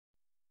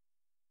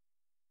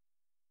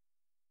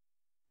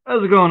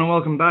How's it going? And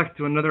welcome back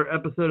to another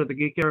episode of the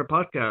Geek Eire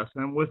podcast.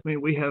 And with me,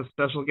 we have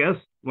special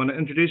guests. Want to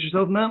introduce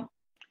yourself, Matt?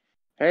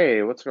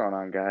 Hey, what's going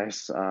on,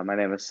 guys? My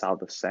name is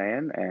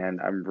Saiyan, and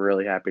I'm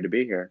really happy to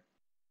be here.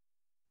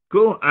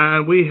 Cool.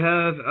 We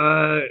have,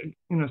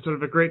 sort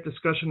of a great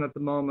discussion at the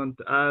moment.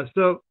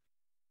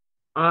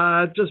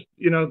 Just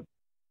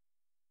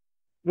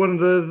one of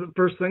the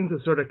first things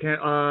that sort of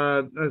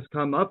has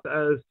come up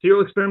as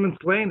Serial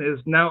Experiments Lane is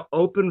now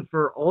open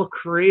for all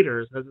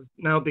creators, as it's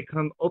now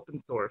become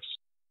open source.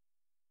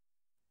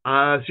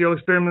 Serial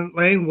Experiment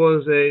Lane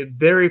was a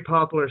very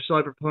popular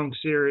cyberpunk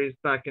series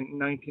back in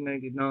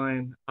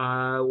 1999,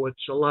 which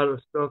a lot of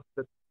the stuff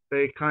that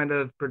they kind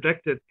of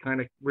predicted kind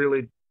of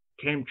really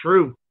came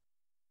true.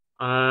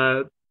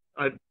 Uh,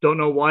 I don't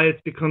know why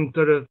it's become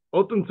sort of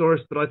open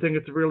source, but I think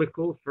it's really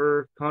cool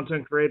for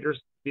content creators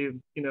to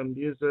do,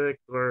 music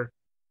or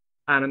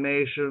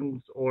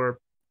animations or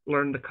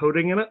learn the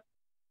coding in it.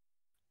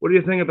 What do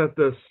you think about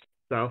this,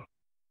 Sal?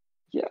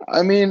 Yeah,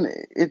 I mean,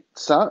 it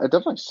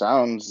definitely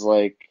sounds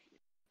like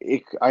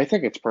I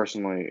think it's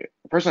personally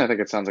I think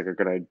it sounds like a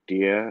good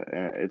idea.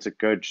 It's a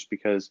good just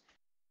because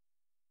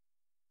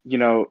you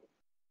know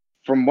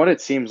from what it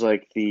seems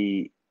like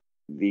the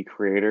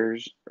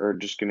creators are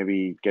just going to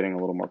be getting a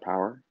little more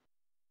power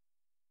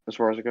as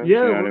far as it goes. You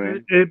Yeah, know what well, I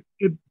mean?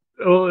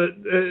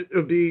 it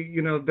would be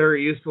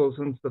very useful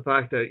since the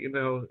fact that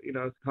as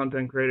a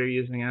content creator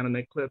using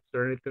anime clips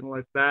or anything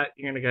like that,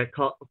 you're gonna get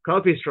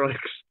copy strikes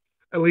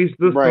at least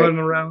this Right. time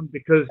around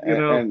because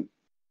And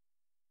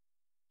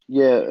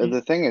yeah, you're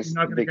the thing is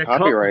not gonna the get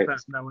caught with copyright.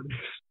 that nowadays.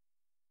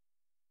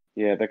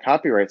 Yeah, the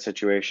copyright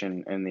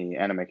situation in the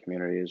anime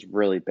community is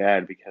really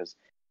bad because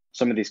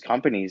some of these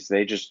companies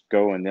they just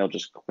go and they'll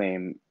just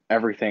claim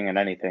everything and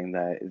anything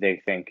that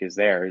they think is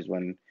theirs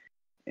when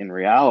in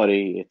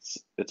reality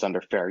it's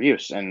under fair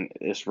use. And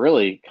this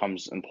really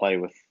comes in play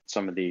with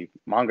some of the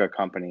manga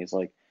companies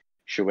like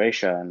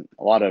Shueisha and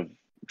a lot of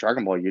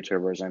Dragon Ball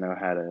YouTubers I know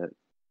had a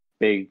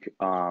big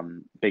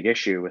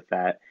issue with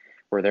that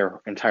where their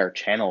entire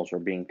channels were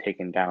being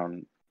taken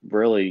down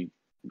really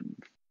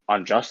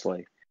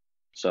unjustly.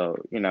 So,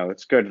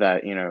 it's good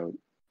that,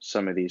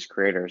 some of these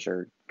creators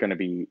are going to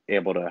be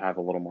able to have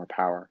a little more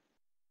power.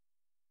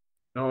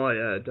 Oh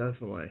yeah,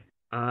 definitely.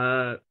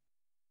 Uh,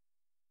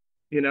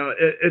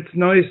 it's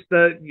nice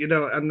that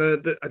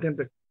and I think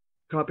the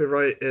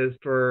copyright is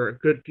for a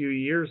good few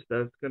years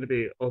that's going to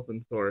be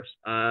open source.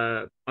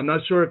 I'm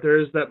not sure if there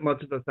is that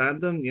much of a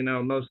fandom.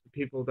 Most of the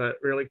people that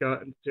really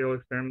got into serial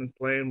experiments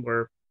playing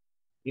were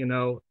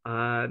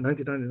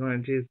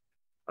 1999. Geez,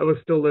 I was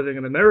still living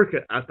in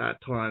America at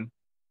that time.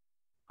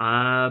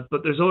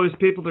 But there's always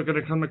people that are going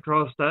to come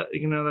across that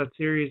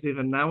series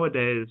even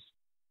nowadays.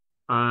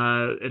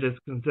 It is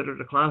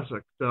considered a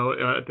classic, so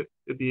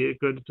it'd be a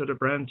good sort of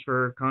branch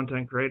for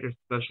content creators,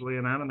 especially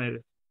in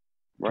animators,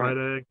 try Right.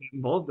 to get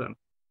involved in.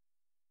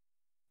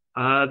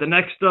 The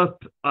next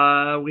up,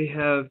 we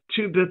have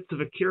two bits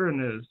of Akira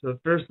news. So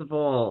first of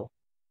all,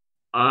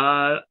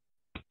 uh,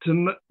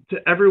 to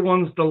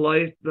everyone's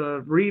delight,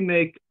 the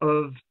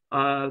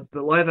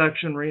live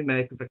action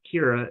remake of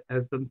Akira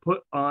has been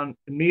put on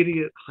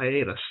immediate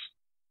hiatus.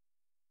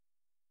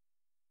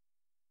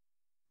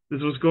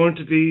 This was going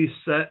to be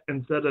set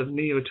instead of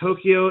Neo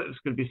Tokyo. It's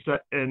going to be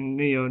set in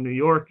Neo New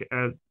York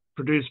and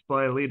produced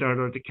by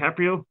Leonardo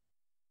DiCaprio.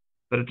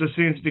 But it just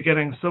seems to be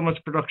getting so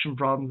much production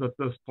problems at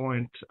this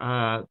point.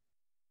 It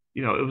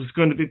was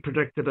going to be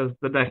predicted as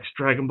the next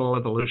Dragon Ball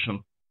Evolution.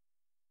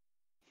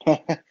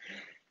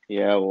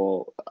 Yeah,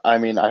 well, I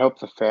mean, I hope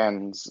the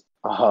fans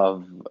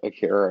of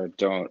Akira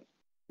don't,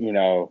 you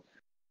know,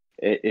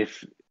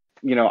 if,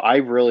 I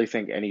really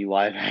think any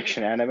live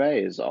action anime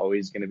is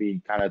always going to be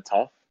kind of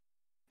tough.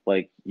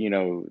 Like,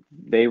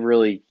 they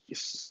really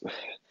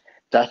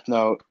Death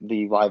Note,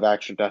 the live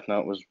action Death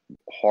Note was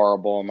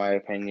horrible in my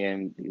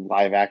opinion. The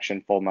live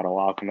action Full Metal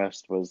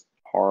Alchemist was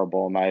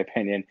horrible in my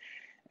opinion.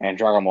 And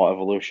Dragon Ball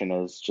Evolution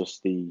is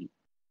just the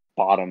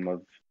bottom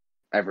of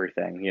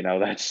everything.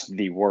 That's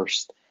the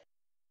worst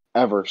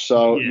ever.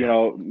 So,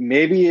 Yeah.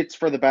 maybe it's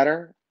for the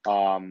better.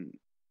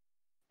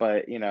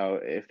 But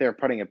if they're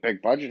putting a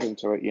big budget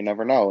into it, you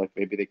never know. Like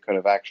maybe they could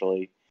have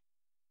actually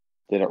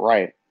did it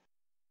right.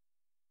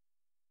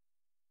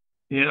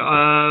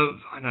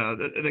 I know.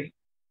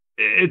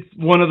 It's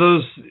one of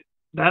those,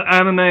 that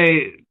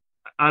anime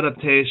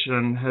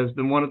adaptation has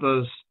been one of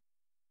those.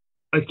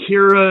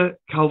 Akira,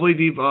 Cowboy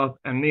Bebop,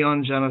 and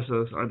Neon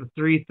Genesis are the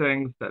three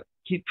things that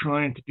keep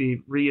trying to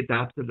be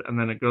readapted, and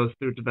then it goes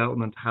through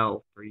development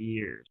hell for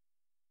years.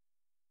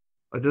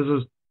 Like this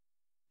is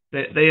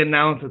they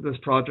announced that this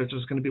project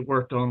was going to be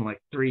worked on like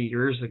 3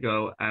 years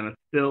ago, and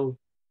it's still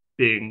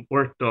being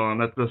worked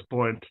on at this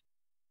point.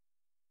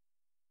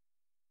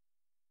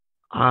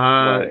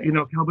 Right.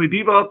 Cowboy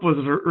Bebop was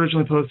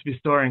originally supposed to be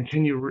starring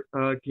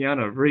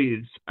Keanu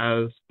Reeves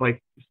as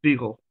Spike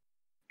Spiegel,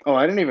 Oh,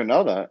 I didn't even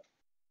know that.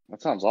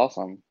 That sounds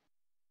awesome.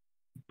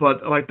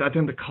 but like I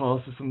think the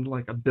cost is something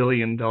like $1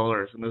 billion,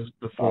 and this is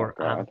Oh before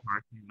God.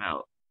 Avatar came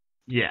out.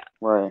 Yeah.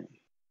 Right.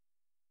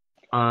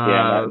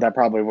 Yeah, and Uh, that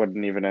probably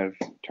wouldn't even have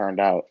turned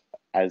out.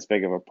 as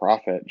big of a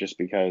profit just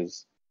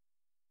because,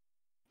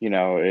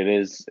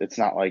 it's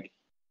not like,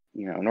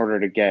 in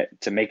order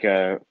to make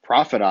a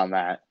profit on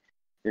that,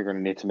 you're going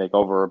to need to make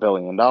over $1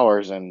 billion.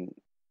 And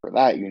for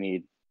that, you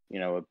need,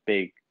 a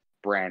big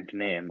brand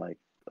name like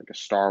a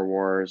Star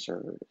Wars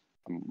or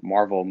a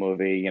Marvel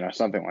movie,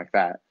 something like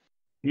that.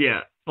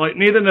 Yeah, like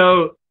need to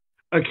know,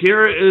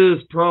 Akira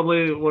is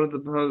probably one of the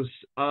most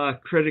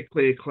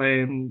critically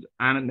acclaimed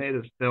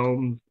animated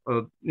films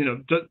of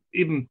just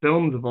even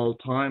films of all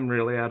time,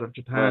 really, out of Right.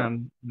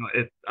 Japan.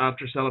 It's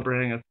after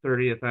celebrating its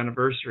 30th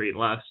anniversary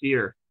last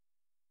year.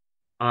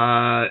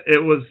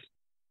 It was,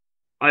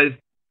 I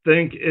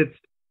think it's,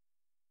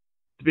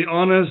 to be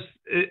honest,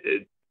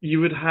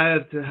 you would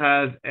have to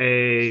have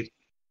a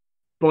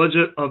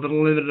budget of an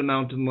unlimited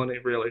amount of money,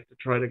 really, to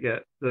try to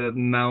get the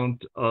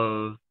amount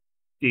of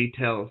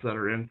details that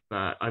are in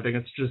that. I think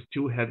it's just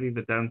too heavy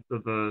the dense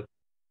of a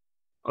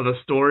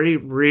story,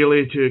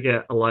 really, to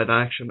get a live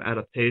action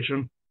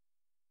adaptation.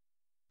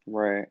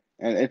 Right.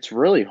 And it's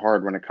really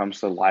hard when it comes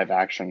to live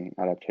action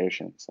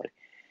adaptations,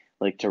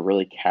 like to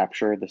really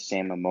capture the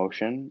same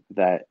emotion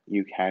that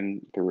you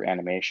can through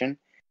animation.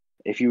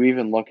 If you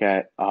even look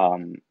at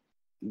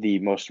the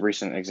most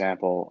recent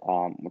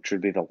example, which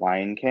would be the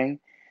Lion King,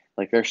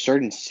 like there's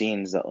certain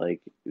scenes that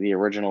like the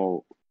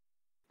original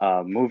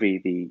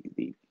movie,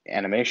 the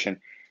animation,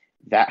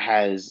 that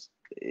has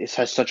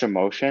such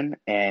emotion,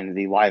 and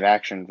the live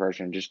action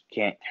version just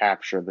can't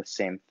capture the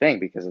same thing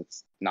because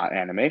it's not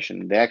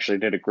animation. They actually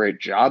did a great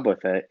job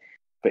with it,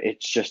 but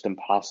it's just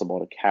impossible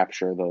to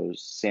capture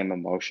those same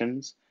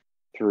emotions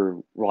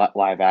through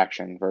live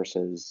action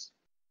versus,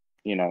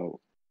 you know,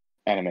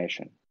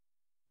 animation.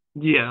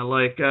 Yeah,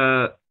 like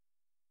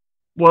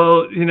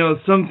well,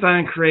 some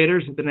fan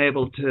creators have been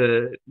able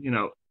to,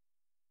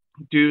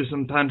 do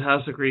some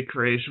fantastic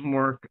recreation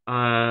work.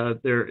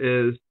 There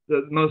is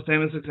the most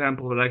famous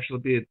example would actually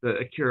be the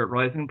Akira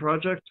Rising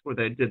project, where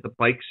they did the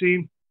bike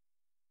scene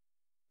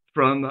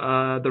from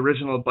the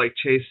original bike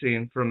chase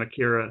scene from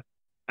Akira,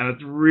 and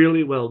it's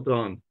really well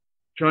done.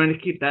 Trying to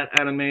keep that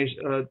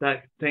animation,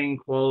 that same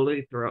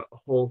quality throughout the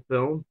whole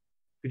film.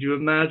 Could you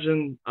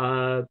imagine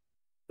the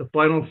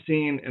final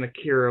scene in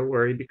Akira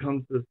where he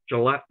becomes this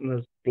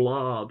gelatinous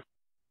blob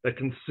that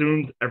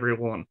consumes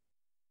everyone?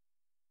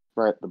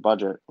 Right, the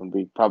budget would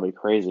be probably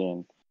crazy,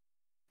 and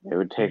it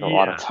would take a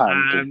lot of Yeah,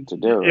 time to, and to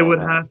do it it. would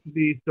have to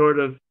be sort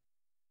of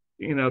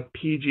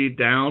PG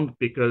down,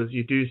 because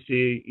you do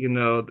see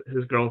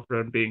his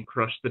girlfriend being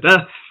crushed to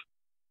death.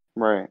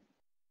 Right.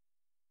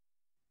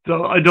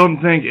 So I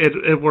don't think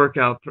it worked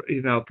out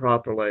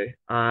properly.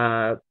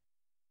 As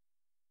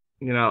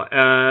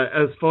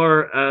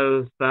far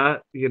as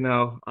that,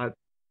 we're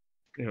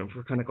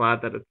kind of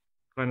glad that it's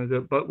kind of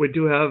good. But we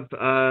do have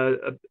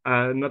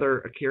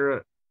another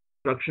Akira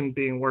production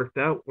being worked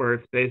out, where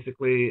it's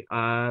basically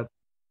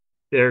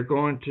they're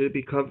going to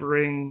be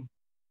covering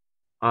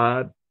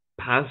uh,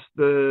 past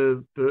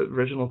the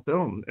original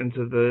film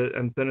into the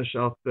and finish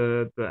off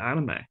the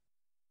anime.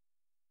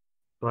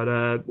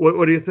 But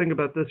what do you think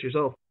about this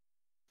yourself?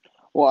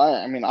 Well,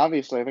 I mean,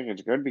 obviously, I think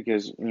it's good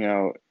because,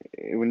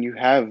 when you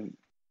have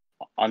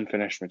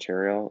unfinished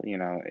material,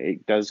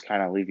 it does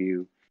kind of leave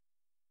you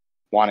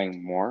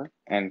wanting more.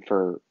 And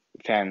for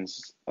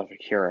fans of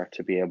Akira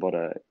to be able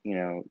to,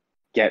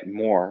 get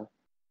more,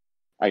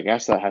 I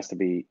guess that has to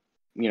be,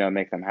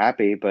 make them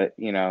happy. But,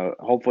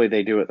 hopefully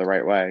they do it the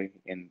right way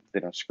and they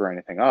don't screw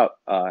anything up,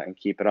 and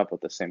keep it up with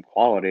the same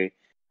quality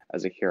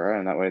as Akira.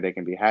 And that way they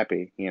can be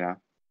happy.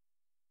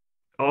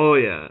 Oh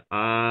yeah,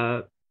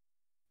 I'm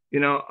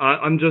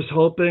just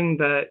hoping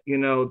that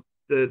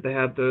they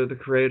have the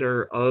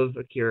creator of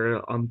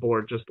Akira on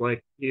board, just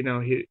like he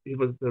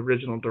was the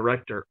original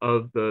director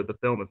of the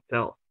film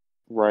itself.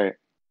 Right.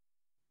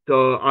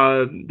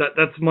 So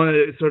that's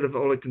my sort of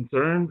only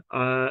concern.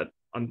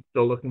 I'm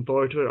still looking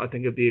forward to it. I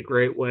think it'd be a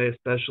great way,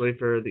 especially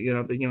for the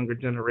younger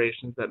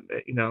generations that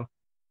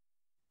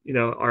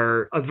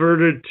are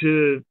averted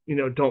to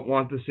don't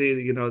want to see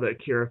the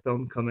Akira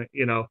film coming.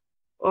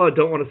 Oh, I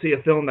don't want to see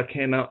a film that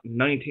came out in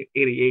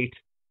 1988.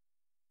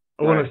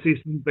 I want Right. to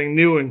see something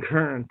new and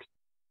current.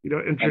 And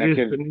it Introduce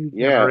the could, new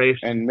yeah,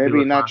 generation and to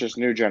maybe a not classic. just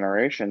new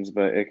generations,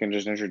 but it can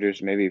just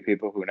introduce maybe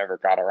people who never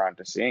got around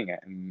to seeing it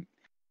and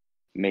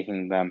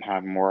making them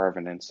have more of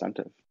an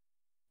incentive.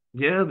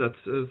 Yeah, that's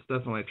is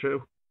definitely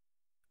true.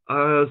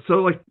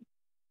 So like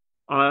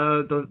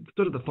the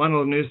sort of the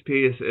final news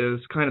piece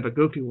is kind of a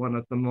goofy one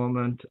at the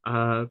moment.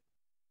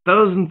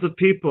 Thousands of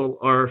people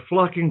are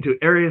flocking to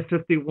Area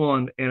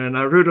 51 in a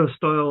Naruto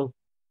style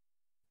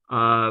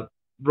uh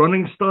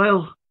running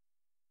style,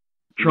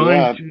 trying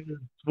Yeah, to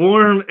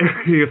swarm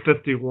Area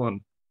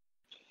 51.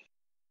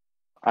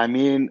 I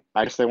mean,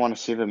 I guess they want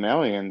to see the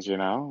millions.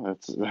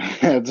 That's So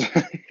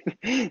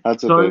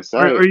what they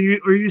are say.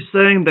 you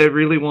saying they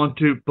really want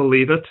to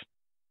believe it?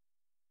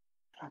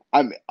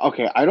 I'm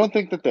okay. I don't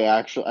think that they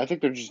actually. I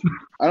think they're just.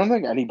 I don't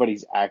think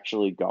anybody's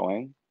actually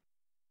going.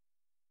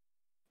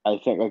 I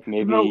think like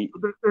No, maybe.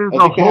 there's I a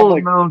think they have whole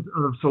like. amount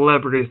of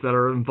celebrities that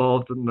are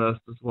involved in this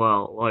as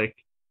well. Like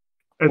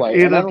It's Right,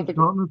 and I either don't the think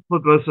dumbest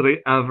publicity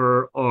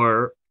ever,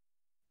 or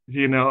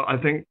I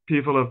think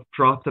people have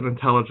dropped in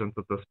intelligence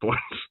at this point.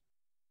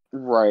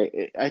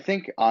 right. I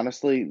think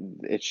honestly,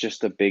 it's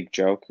just a big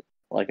joke,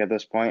 like at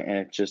this point, and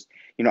it's just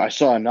I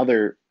saw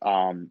another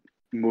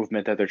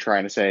movement that they're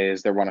trying to say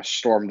is they want to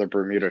storm the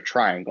Bermuda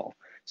Triangle.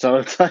 So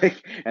it's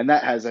like, and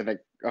that has I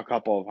think a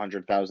couple of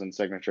 100,000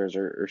 signatures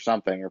or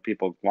something, or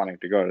people wanting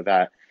to go to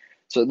that.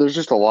 So there's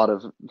just a lot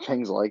of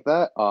things like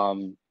that.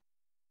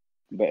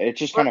 But it's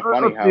just kind of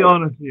funny Let's be how,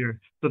 honest here.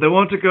 So they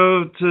want to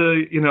go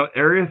to,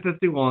 Area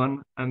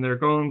 51, and they're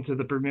going to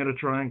the Bermuda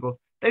Triangle.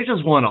 They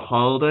just want a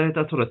holiday.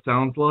 That's what it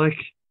sounds like.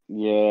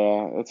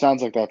 yeah, it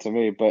sounds like that to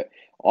me. But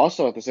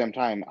also at the same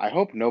time, I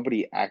hope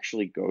nobody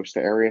actually goes to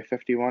Area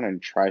 51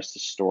 and tries to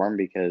storm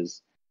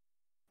because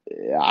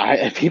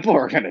people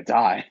are gonna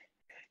die.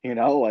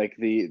 Like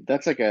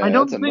I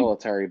that's don't a think,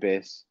 military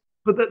base.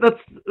 but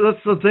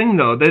that's the thing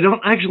though. They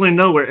don't actually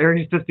know where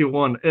Area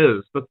 51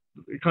 is. That's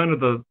kind of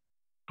the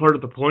part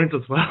of the point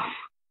as well.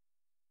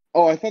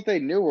 Oh, I thought they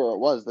knew where it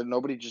was. That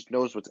nobody just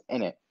knows what's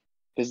in it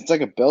because it's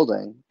like a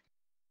building.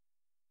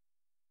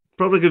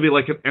 Probably gonna be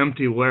like an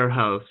empty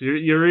warehouse.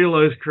 You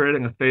realize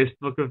creating a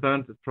Facebook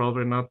event is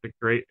probably not the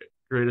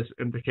greatest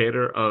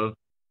indicator of,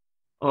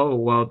 oh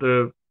well,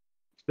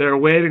 they're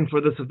waiting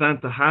for this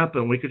event to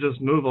happen. We could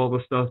just move all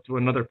the stuff to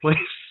another place.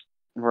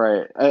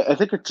 Right. I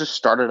think it just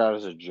started out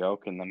as a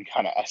joke and then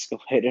kind of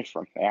escalated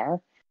from there.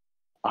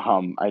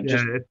 I Yeah,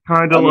 just, it's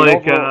kind I of mean,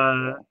 like overall,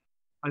 yeah.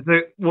 I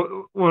think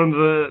one of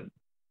the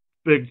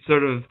big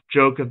sort of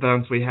joke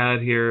events we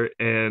had here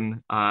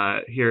in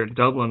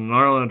Dublin in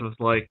Ireland was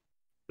like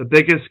the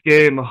biggest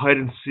game of hide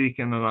and seek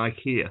in an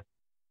IKEA.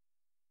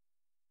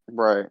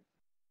 Right.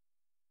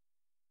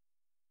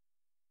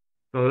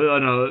 So I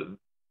know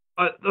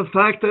the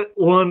fact that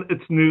one,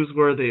 it's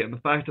newsworthy, and the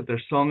fact that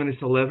there's so many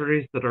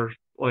celebrities that are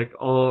like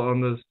all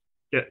on this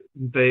get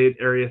invade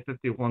Area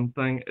 51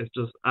 thing is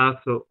just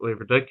absolutely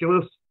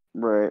ridiculous.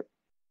 Right.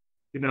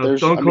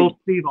 Stone I Cold mean,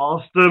 Steve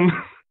Austin.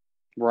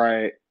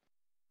 right.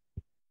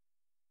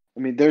 I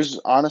mean, there's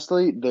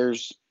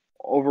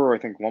over, I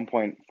think,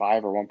 1.5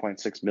 or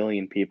 1.6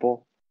 million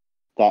people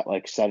that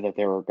like said that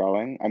they were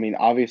going. I mean,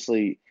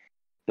 obviously,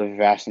 the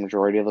vast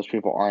majority of those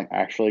people aren't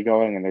actually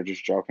going and they're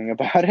just joking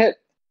about it.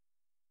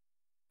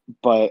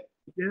 But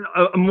Yeah,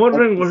 I'm at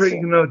wondering the where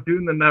same time,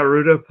 doing the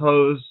Naruto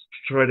pose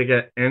to try to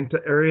get into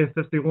Area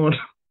 51.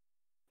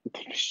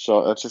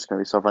 so that's just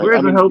gonna be so funny. Where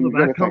I the mean, hell did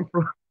that come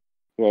from?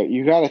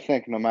 you got to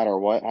think no matter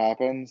what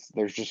happens,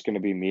 there's just gonna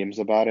be memes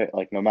about it.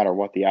 Like no matter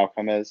what the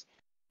outcome is,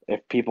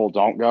 if people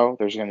don't go,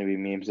 there's gonna be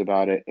memes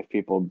about it. If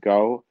people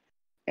go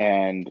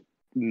and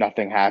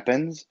nothing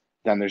happens,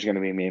 then there's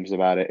gonna be memes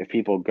about it. If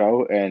people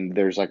go and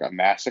there's like a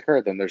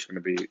massacre, then there's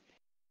gonna be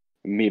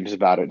memes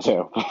about it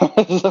too.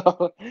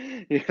 So,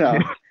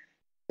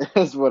 it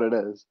is what it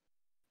is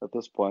at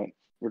this point.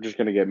 We're just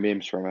gonna get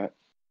memes from it.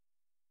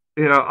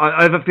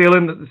 I have a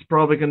feeling that it's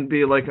probably going to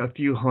be like a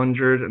few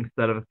hundred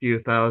instead of a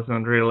few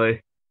thousand,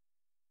 really.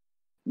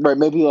 Right,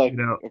 maybe You like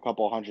know, a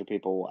couple hundred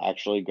people will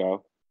actually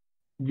go,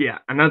 yeah,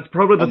 and that's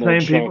probably and the they're same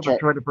just gonna people that try.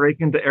 try to break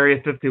into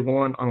Area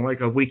 51 on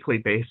like a weekly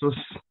basis.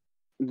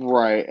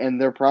 Right,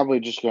 and they're probably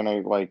just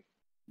gonna like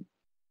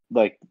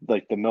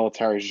the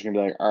military is just gonna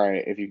be like, all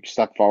right, if you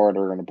step forward,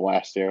 we're gonna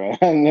blast you,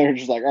 and they're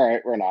just like, all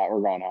right, we're not,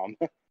 we're going home.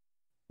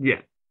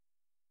 Yeah,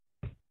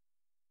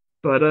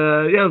 but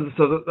yeah,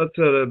 so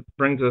that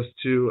brings us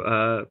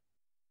to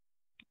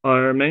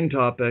our main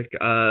topic.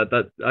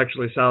 That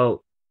actually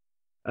Sal,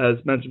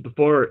 as mentioned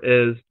before,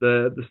 is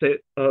the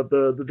state of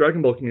the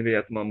Dragon Ball community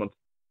at the moment.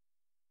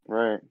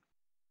 Right,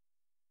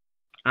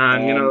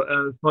 And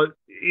and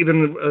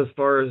even as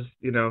far as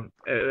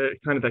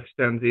it kind of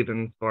extends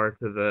even as far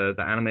to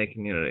the anime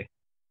community.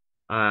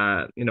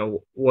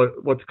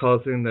 What's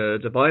causing the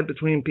divide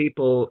between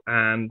people,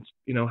 and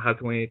how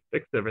can we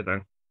fix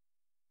everything?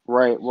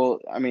 right. Well,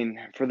 I mean,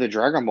 for the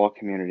Dragon Ball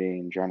community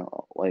in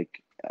general, like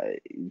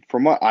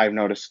from what I've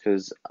noticed,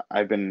 because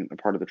I've been a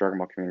part of the Dragon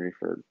Ball community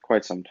for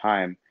quite some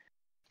time.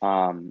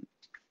 Um,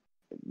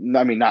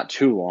 I mean, not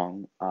too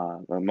long.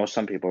 But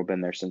some people have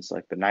been there since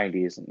like the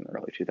 '90s and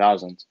early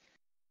 2000s.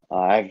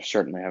 I've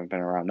certainly haven't been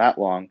around that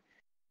long,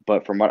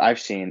 but from what I've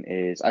seen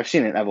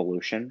an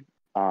evolution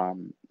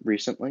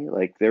recently.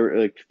 Like there,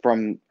 like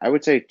from I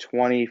would say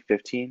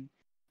 2015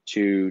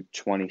 to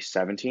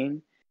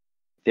 2017,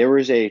 there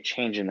was a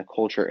change in the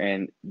culture,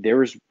 and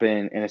there's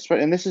been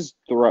and this is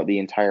throughout the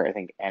entire I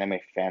think anime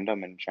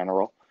fandom in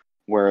general,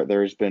 where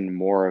there's been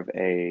more of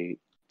a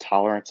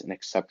tolerance and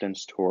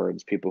acceptance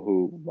towards people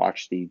who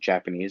watch the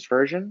Japanese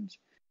versions.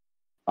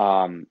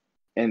 Um,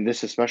 and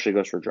this especially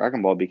goes for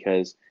Dragon Ball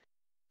because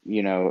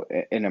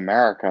in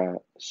America,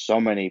 so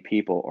many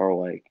people are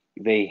like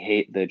they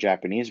hate the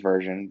Japanese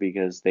version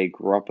because they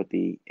grew up with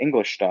the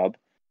English dub,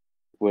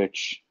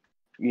 which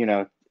you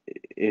know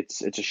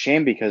it's a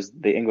shame because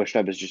the English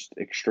dub is just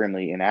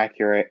extremely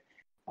inaccurate.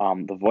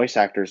 The voice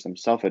actors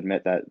themselves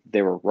admit that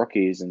they were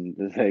rookies and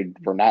they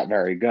were not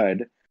very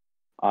good.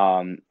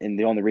 And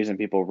the only reason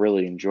people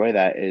really enjoy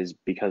that is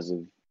because of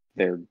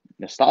their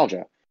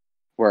nostalgia.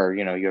 where,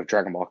 you know, you have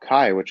Dragon Ball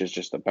Kai, which is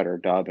just a better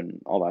dub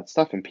and all that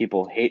stuff, and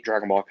people hate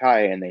Dragon Ball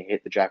Kai and they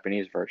hate the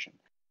Japanese version.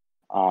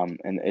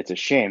 And it's a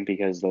shame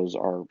because those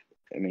are,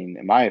 I mean,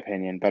 in my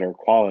opinion, better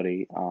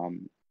quality.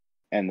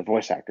 And the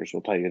voice actors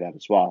will tell you that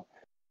as well.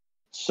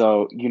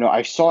 So, you know,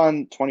 I saw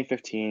in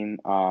 2015,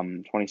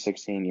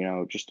 2016, you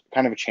know, just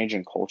kind of a change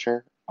in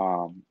culture,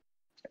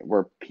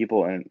 where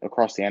people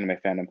across the anime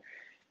fandom,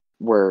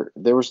 where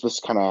there was this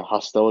kind of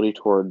hostility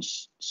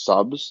towards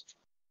subs,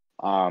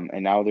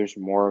 and now there's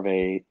more of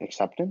a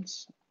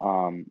acceptance.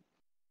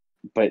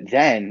 But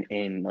then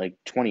in like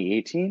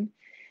 2018,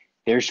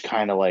 there's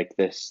kind of like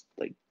this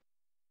like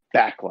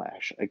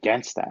backlash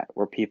against that,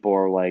 where people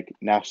are like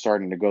now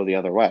starting to go the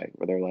other way,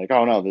 where they're like,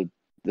 oh no,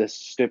 this is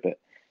stupid,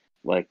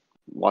 like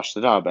watch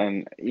the dub.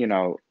 And you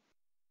know,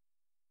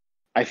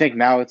 I think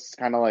now it's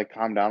kind of like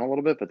calmed down a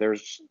little bit, but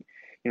there's,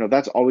 you know,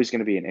 that's always going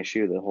to be an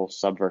issue, the whole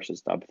sub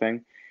versus dub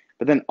thing.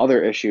 But then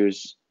other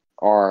issues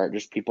are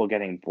just people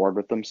getting bored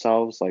with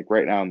themselves. Like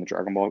right now in the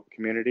Dragon Ball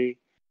community,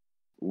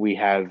 we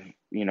have,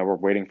 you know, we're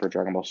waiting for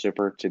Dragon Ball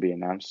Super to be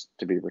announced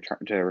to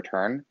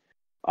return.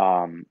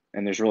 And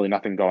there's really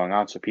nothing going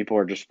on, so people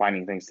are just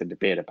finding things to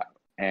debate about.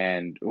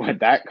 And with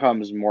that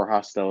comes more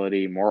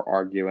hostility, more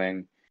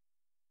arguing,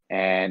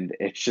 and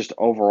it's just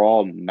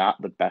overall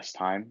not the best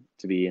time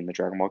to be in the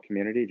Dragon Ball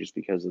community just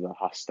because of the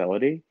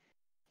hostility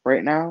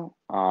right now.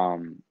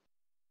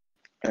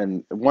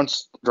 And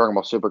once Dragon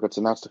Ball Super gets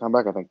announced to come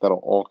back, I think that'll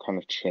all kind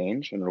of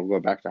change and it'll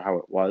go back to how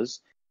it was,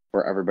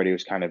 where everybody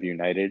was kind of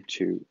united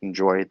to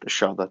enjoy the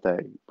show that they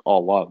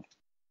all love.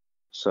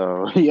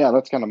 So yeah,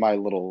 that's kind of my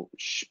little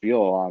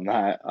spiel on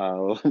that.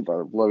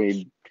 But let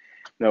me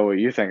know what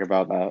you think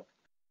about that.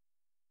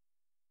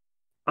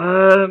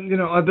 You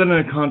know, I've been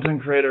a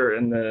content creator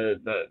in the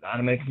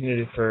anime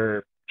community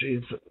for,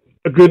 geez,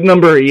 a good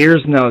number of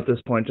years now at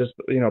this point, just,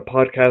 you know,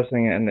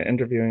 podcasting and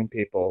interviewing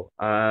people.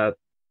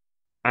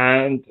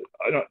 And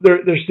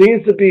there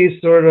seems to be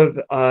sort of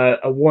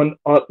a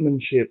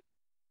one-upmanship,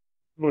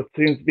 what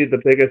seems to be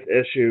the biggest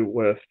issue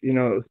with, you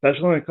know,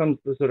 especially when it comes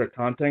to sort of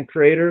content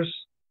creators.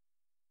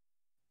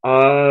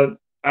 And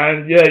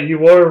yeah,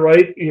 you are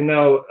right. You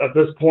know, at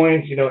this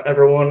point, you know,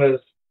 everyone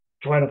is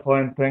trying to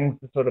find things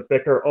to sort of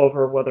bicker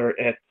over, whether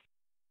it's,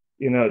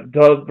 you know,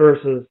 dub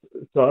versus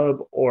sub,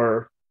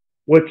 or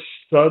which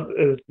sub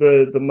is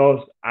the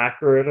most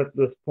accurate at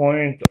this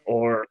point,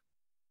 or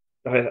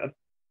I,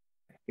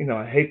 you know,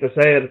 I hate to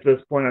say it at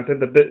this point. I think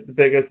the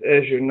biggest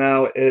issue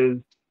now is,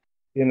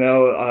 you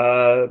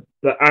know,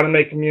 the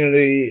anime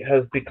community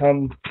has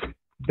become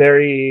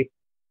very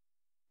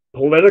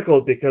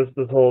political because of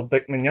this whole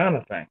Vic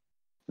Mignogna thing.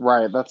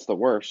 Right, that's the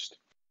worst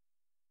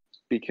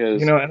You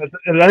because know, and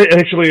it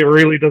actually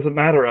really doesn't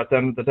matter at the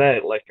end of the day.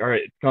 Like, all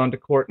right, it's gone to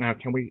court now.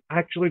 Can we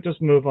actually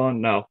just move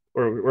on? No,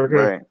 right, we're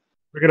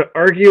gonna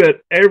argue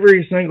at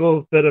every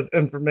single bit of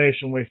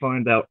information we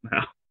find out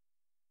now.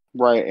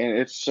 right, and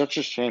it's such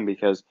a shame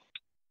because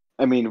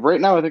I mean,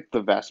 right now I think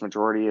the vast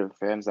majority of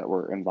fans that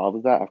were involved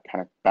with that have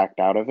kind of backed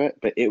out of it,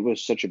 but it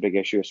was such a big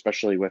issue,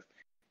 especially with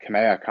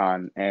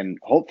Kamea-con, and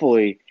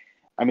hopefully,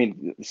 I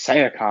mean,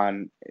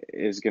 Saya-con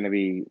is going to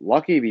be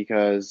lucky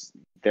because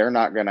they're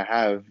not going to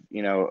have,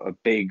 you know, a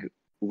big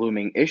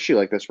looming issue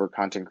like this where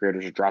content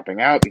creators are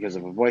dropping out because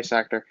of a voice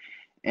actor.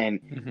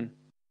 And, Mm-hmm.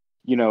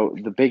 you know,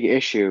 the big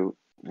issue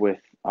with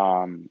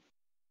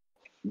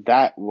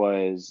that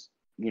was,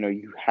 you know,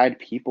 you had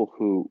people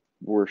who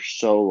were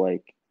so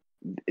like,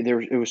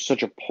 it was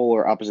such a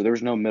polar opposite. There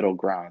was no middle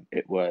ground.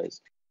 It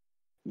was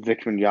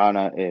Vic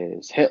Mignogna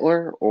is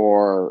Hitler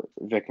or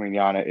Vic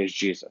Mignogna is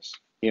Jesus.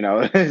 You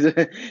know,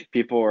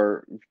 people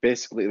are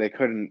basically, they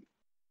couldn't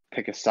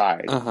pick a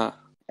side. Uh-huh.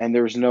 And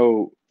there was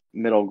no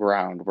middle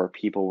ground where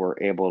people were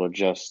able to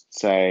just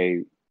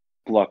say,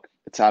 look,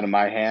 it's out of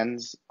my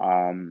hands.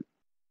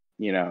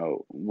 You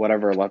know,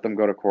 whatever, let them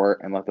go to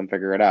court and let them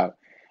figure it out.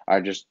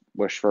 I just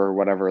wish for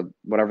whatever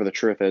the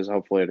truth is,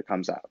 hopefully it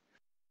comes out.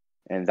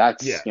 And Yeah.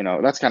 that's, you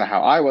know, that's kind of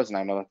how I was. And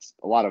I know that's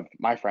a lot of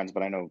my friends,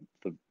 but I know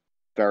the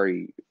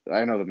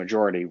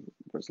majority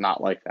was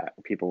not like that.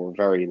 People were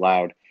very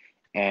loud.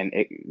 And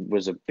it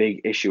was a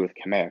big issue with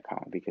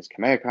Kamea-con because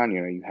Kamea-con,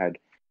 you know, you had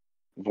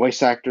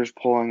voice actors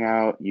pulling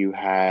out, you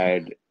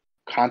had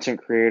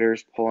content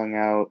creators pulling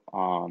out.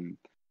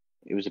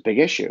 It was a big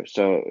issue.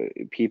 So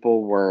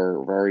people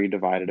were very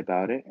divided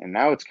about it. And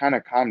now it's kind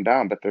of calmed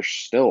down, but there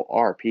still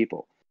are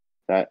people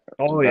that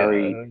are Oh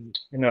very, yeah.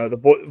 You know, the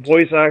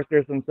voice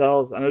actors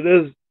themselves, and it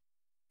is.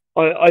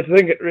 I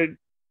think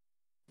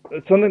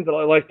it's something that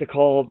I like to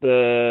call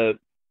the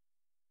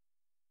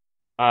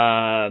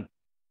uh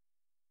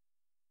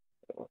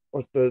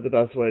what's the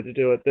best way to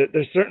do it?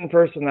 There's certain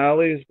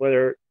personalities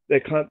where they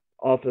come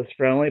off as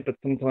friendly, but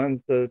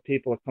sometimes the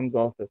people it comes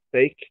off as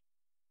fake.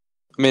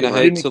 I mean, I It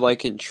hate seems to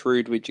like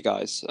intrude with you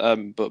guys,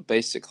 but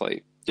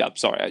basically, yeah, I'm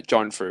sorry, I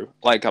joined through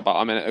like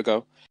about a minute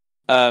ago.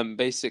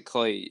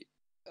 Basically,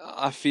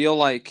 I feel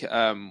like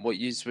what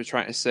you were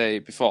trying to say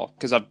before,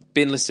 because I've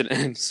been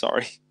listening.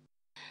 Sorry.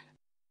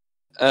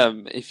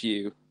 If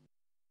you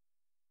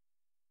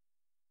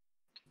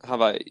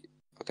have I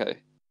okay.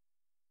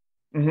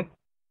 Mhm.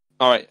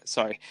 All right,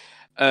 sorry.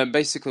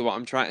 Basically, what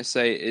I'm trying to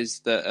say is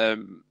that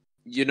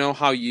you know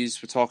how you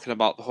were talking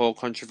about the whole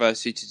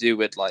controversy to do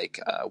with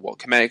like what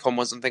Comic-Con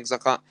was and things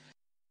like that.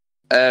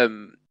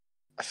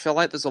 I feel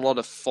like there's a lot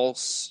of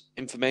false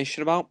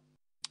information about,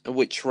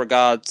 which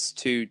regards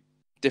to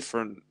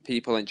different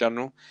people in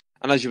general.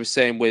 And as you were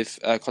saying with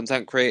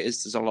content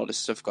creators, there's a lot of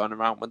stuff going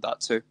around with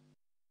that too.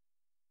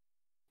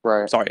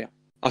 Right. Sorry,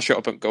 I'll shut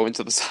up and go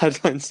into the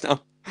sidelines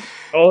now.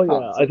 Oh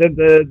yeah, I think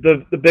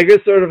the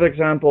biggest sort of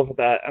example for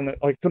that, and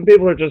like some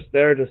people are just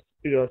there to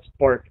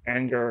spark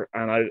anger,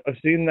 and I've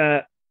seen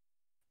that,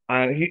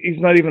 and he's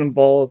not even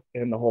involved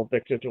in the whole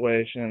Vic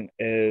situation.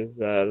 Is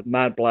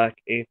Mad Black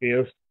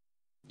Atheist,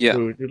 Yeah,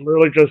 who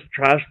literally just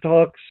trash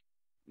talks,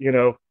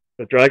 the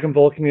Dragon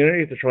Ball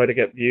community to try to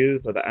get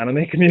views of the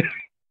anime community.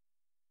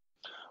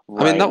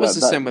 I mean that was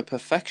the same with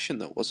Perfection,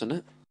 though, wasn't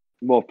it?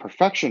 Well,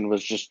 Perfection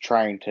was just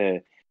trying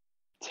to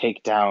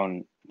take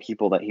down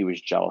people that he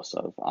was jealous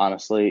of.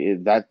 Honestly,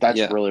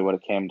 that's really what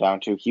it came down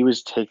to. He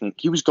was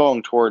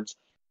going towards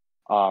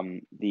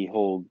the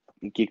whole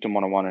Geekdom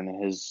 101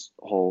 and his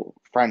whole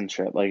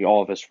friendship, like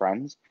all of his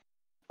friends.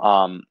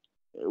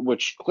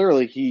 Which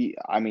clearly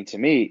to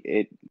me,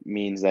 it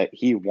means that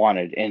he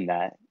wanted in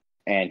that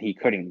and he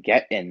couldn't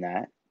get in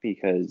that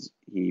because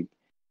he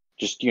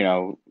just,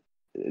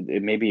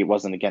 maybe it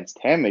wasn't against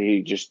him.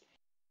 He just,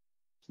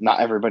 not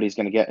everybody's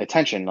going to get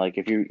attention. Like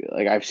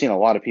I've seen a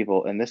lot of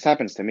people, and this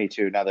happens to me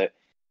too, now that,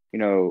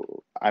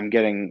 I'm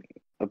getting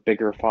a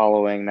bigger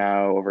following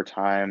now over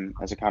time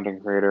as a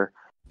content creator.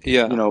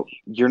 Yeah.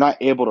 You're not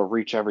able to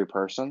reach every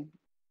person.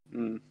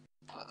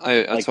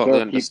 I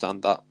totally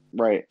understand that.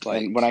 Right.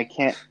 Like,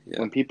 and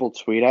when people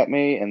tweet at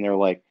me and they're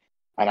like,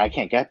 and I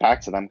can't get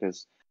back to them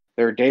because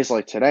there are days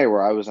like today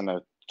where I was in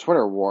a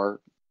Twitter war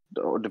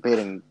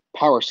debating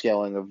power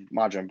scaling of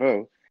Majin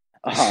Buu.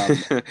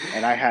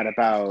 And I had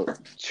about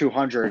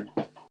 200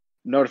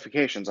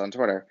 notifications on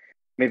Twitter,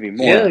 maybe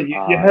more. Yeah,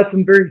 you had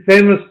some very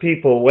famous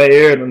people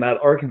weigh in on that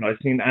argument. I've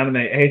seen Anime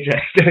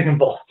AJ getting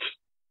involved.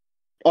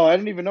 Oh, I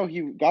didn't even know he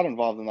got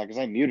involved in that because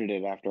I muted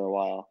it after a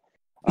while.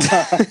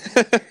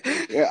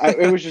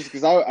 It was just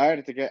because I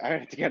had to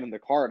get in the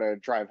car to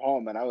drive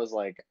home, and I was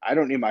like, I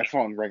don't need my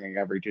phone ringing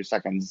every 2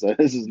 seconds.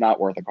 This is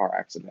not worth a car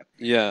accident.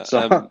 Yeah.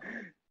 So,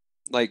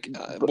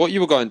 what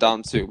you were going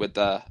down to with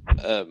the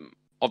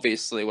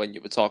obviously when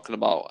you were talking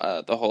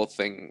about the whole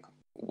thing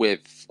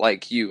with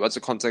like you as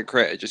a content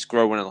creator just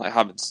growing and like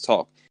having to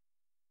talk.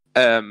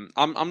 I'm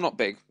not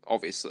big,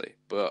 obviously,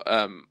 but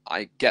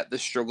I get the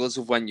struggles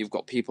of when you've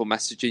got people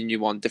messaging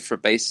you on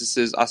different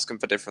bases, asking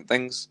for different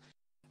things.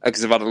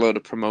 Because I've had a load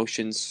of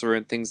promotions through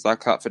and things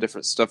like that for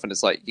different stuff, and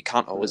it's like you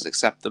can't always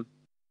accept them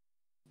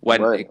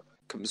when it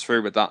comes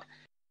through with that.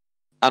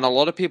 And a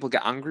lot of people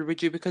get angry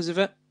with you because of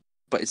it,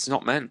 but it's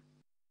not meant.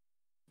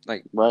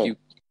 Like you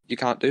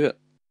can't do it.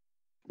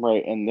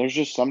 Right, and there's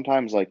just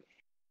sometimes like,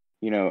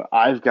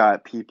 I've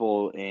got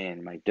people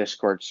in my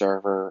Discord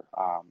server,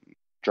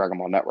 Dragon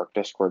Ball Network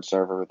Discord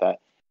server, that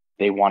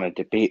they want to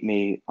debate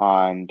me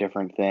on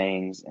different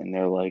things, and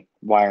they're like,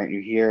 "Why aren't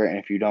you here?" And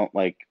if you don't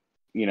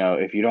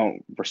if you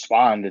don't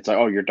respond, it's like,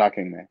 "Oh, you're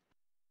ducking me."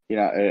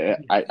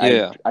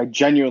 I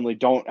genuinely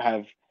don't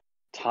have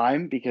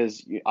time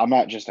because I'm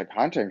not just a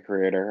content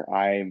creator.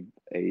 I'm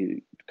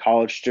a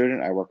college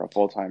student. I work a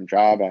full-time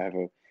job. I have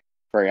a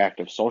very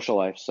active social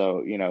life.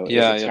 So,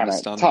 it's kind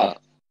of tough.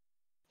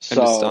 I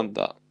understand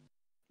that.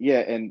 Yeah,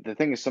 and the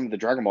thing is, some of the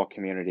Dragon Ball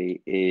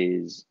community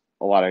is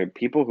a lot of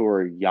people who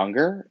are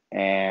younger,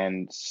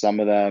 and some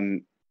of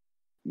them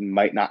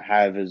might not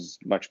have as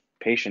much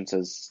patience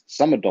as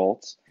some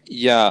adults.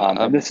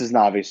 Yeah, and this is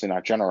obviously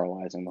not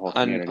generalizing the whole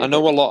community. I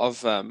know a lot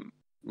of I'm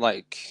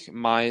not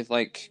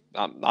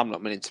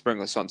meaning to bring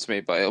this on to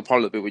me, but it'll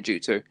probably be with you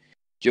too.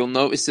 You'll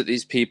notice that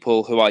these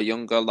people who are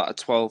younger, like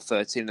 12,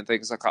 13 and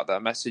things like that, that are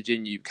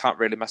messaging, you can't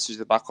really message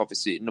them back,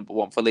 obviously, number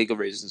one, for legal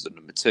reasons, and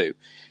number two,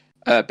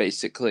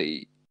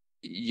 basically,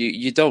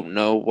 you don't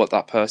know what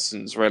that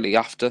person's really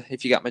after,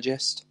 if you get my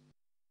gist.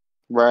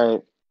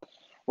 Right.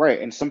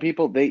 And some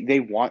people, they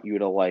want you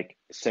to, like,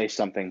 say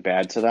something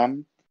bad to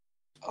them.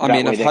 That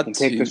way they can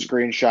take the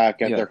screenshot,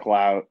 get their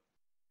clout.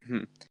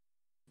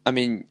 I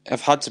mean,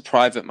 I've had to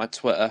private my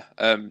Twitter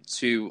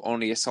to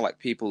only select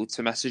people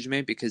to message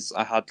me because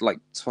I had like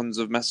tons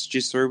of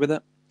messages through with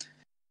it.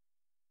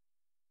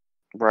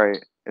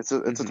 Right. It's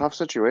a tough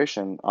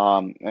situation.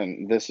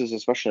 And this is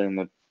especially in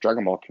the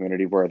Dragon Ball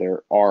community where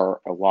there are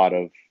a lot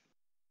of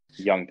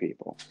young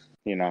people,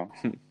 Yeah.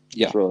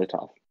 It's really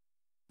tough.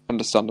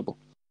 Understandable.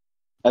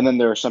 And then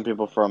there are some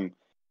people from,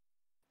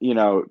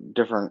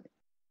 different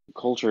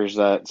cultures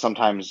that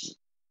sometimes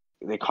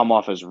they come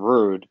off as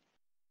rude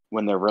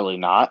when they're really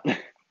not. And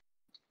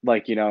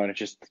it's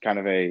just kind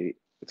of like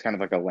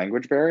a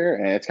language barrier,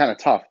 and it's kind of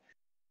tough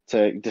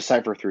to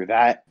decipher through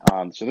that.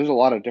 So there's a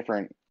lot of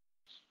different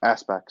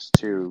aspects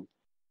to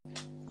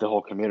the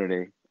whole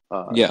community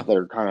that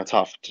are kind of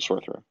tough to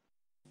sort through.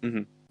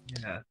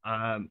 Yeah.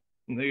 And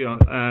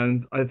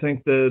I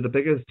think the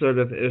biggest sort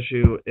of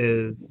issue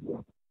is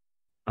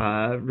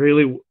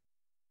really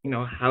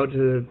how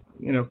to,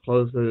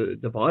 close the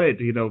divide,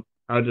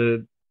 how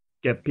to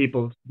get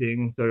people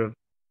being sort of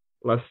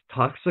less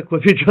toxic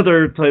with each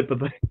other type of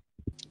thing.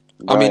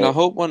 I mean, I Right.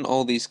 hope when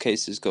all these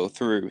cases go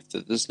through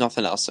that there's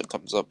nothing else that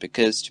comes up,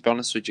 because to be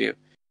honest with you,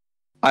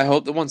 I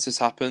hope that once this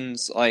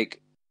happens,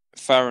 like,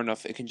 fair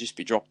enough, it can just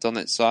be dropped on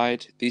its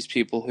side. These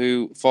people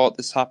who thought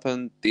this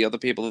happened, the other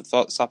people who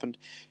thought this happened,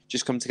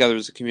 just come together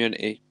as a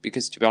community,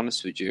 because to be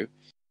honest with you,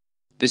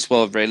 this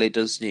world really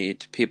does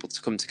need people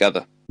to come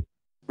together,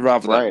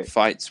 rather than Right.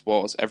 fights,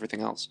 wars,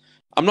 everything else.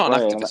 I'm not an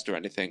Right. And activist or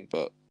anything,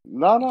 but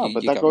no,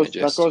 but you got my that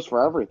gist. goes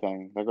for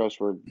everything. That goes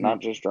for Mhm. not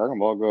just Dragon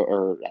Ball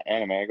or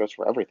anime. It goes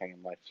for everything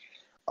in life.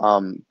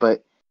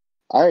 But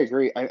I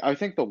agree. I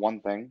think the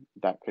one thing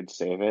that could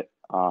save it,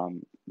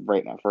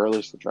 right now, for at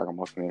least the Dragon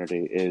Ball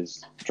community,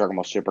 is Dragon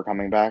Ball Super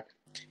coming back.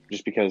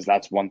 Just because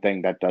that's one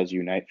thing that does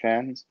unite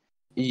fans.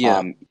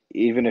 Yeah,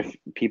 Even if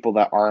people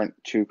that aren't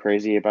too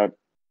crazy about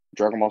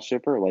Dragon Ball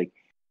Super, like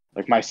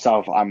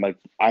myself,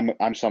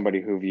 I'm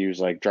somebody who views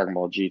like Dragon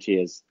Ball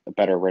GT as a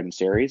better written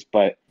series,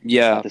 but at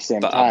yeah, the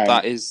same that time,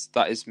 that is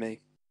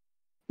me,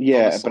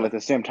 yeah, but honestly. at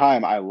the same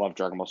time, I love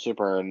Dragon Ball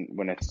Super, and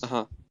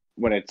Uh-huh.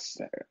 when it's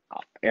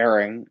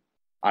airing,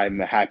 I'm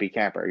a happy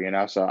camper, you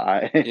know. So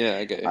Yeah,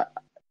 I get you. I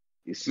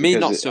Me, because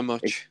not so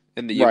much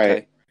in the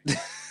right, UK.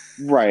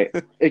 right.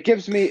 It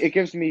gives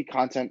me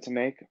content to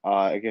make.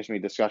 It gives me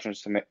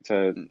discussions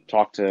to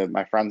talk to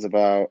my friends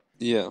about.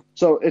 Yeah.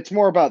 So it's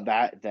more about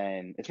that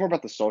than it's more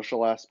about the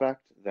social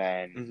aspect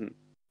than Hmm.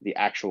 the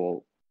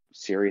actual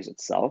series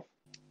itself.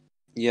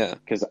 Yeah.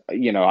 Because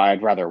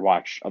I'd rather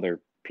watch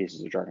other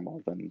pieces of Dragon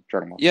Ball than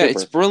Dragon Ball Yeah,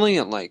 it's Super.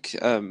 brilliant. Like,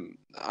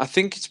 I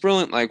think it's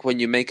brilliant. Like when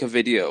you make a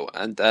video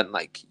and then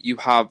like you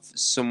have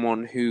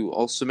someone who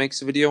also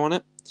makes a video on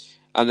it,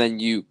 and then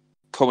you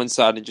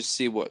coincide and just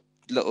see what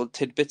little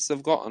tidbits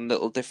they've got and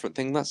little different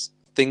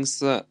things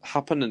that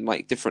happen and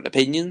like different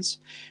opinions.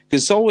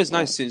 Because it's always Right.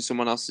 nice seeing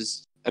someone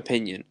else's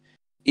opinion,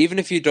 even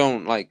if you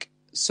don't like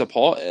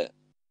support it.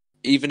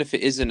 Even if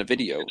it is in a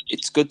video,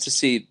 it's good to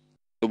see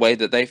the way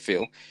that they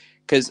feel,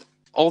 because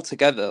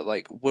altogether,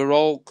 like we're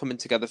all coming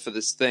together for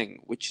this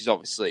thing, which is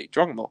obviously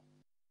Dragon Ball.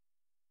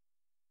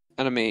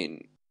 And I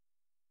mean,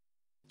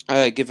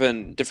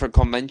 given different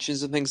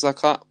conventions and things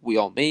like that, we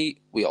all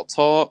meet, we all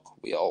talk,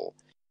 we all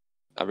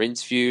are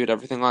interviewed,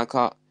 everything like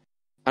that.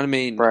 And I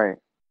mean, Right.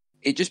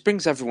 it just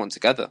brings everyone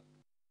together.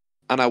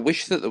 And I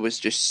wish that there was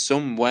just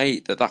some way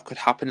that that could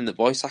happen in the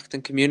voice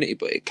acting community,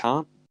 but it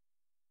can't.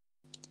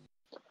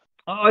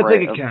 I Right.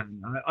 think it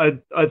can. I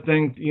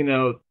think,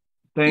 things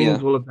Yeah,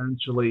 will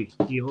eventually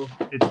heal.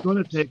 It's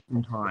going to take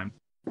some time.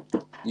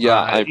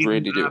 yeah, I Even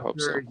really do hope after,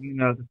 so.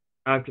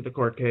 after the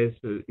court case,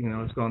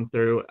 has gone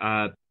through,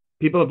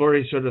 people have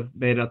already sort of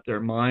made up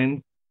their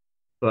mind.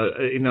 But,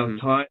 Hmm.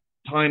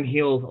 time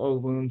heals all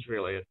wounds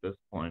really at this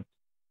point.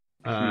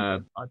 Hmm.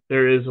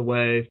 There is a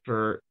way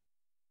for,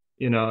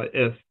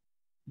 if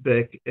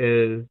Vic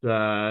is,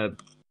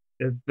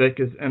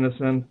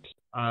 innocent,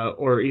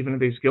 or even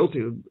if he's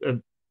guilty,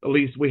 at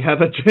least we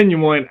have a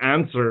genuine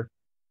answer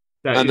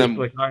that And is then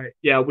like, all right,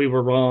 yeah, we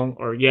were wrong,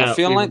 or I yeah,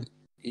 feel we were. like,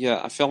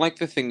 yeah, I feel like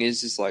the thing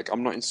is like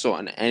I'm not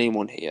insulting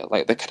anyone here.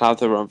 Like they can have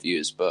their own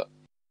views, but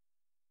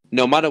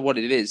no matter what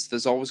it is,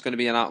 there's always going to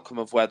be an outcome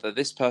of whether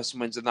this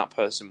person wins and that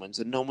person wins,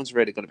 and no one's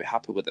really going to be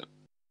happy with it.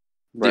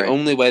 The Right.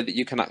 only way that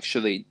you can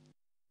actually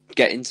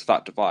get into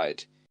that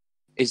divide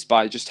is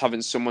by just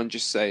having someone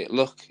just say,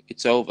 "Look,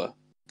 it's over.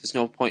 There's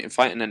no point in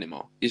fighting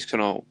anymore. You just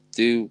can all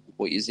do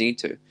what you need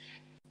to."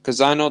 Because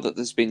I know that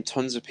there's been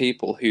tons of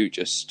people who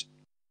just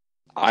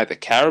either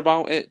care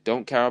about it,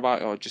 don't care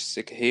about it, or just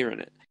sick of hearing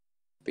it.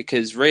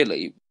 Because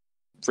really,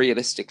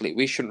 realistically,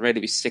 we shouldn't really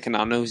be sticking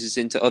our noses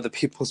into other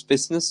people's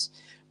business,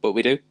 but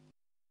we do.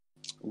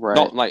 Right.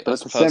 Not like But at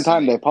us the same time,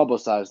 personally. they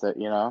publicized it.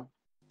 So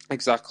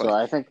Exactly.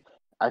 I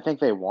think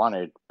they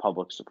wanted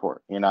public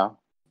support.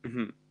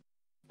 Hmm.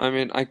 I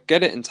mean, I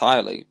get it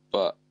entirely,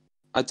 but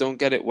I don't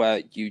get it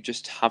where you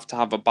just have to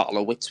have a battle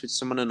of wits with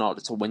someone in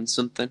order to win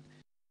something.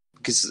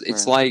 Because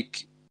it's Right.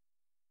 like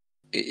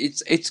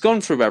it's gone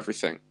through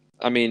everything.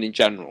 I mean, in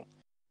general.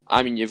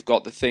 I mean, you've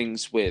got the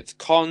things with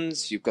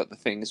cons, you've got the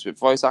things with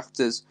voice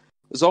actors.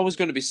 There's always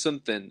going to be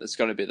something that's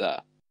going to be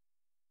there.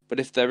 But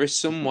if there is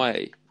some Mhm.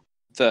 way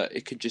that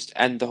it could just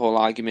end the whole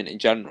argument in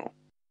general,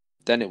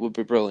 then it would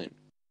be brilliant.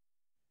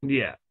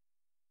 Yeah.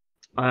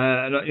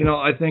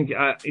 I think,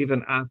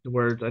 even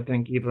afterwards, I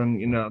think even,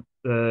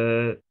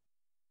 the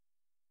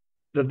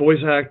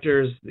voice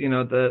actors,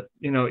 that,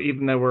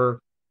 even they were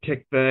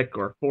kick Vic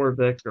or for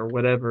Vic or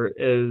whatever it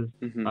is,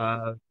 Hmm.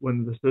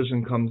 when the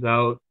decision comes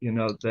out,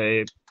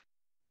 they,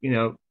 you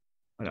know,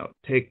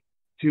 take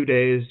 2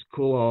 days,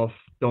 cool off,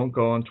 don't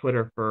go on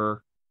Twitter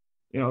for,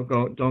 don't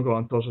go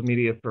on social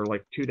media for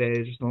like 2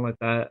 days or something like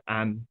that,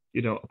 and,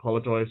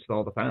 apologize to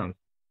all the fans.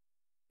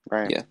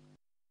 Right. Yeah.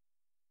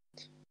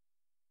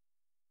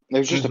 It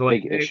was just And a it's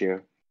like, big hey,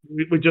 issue.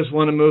 we just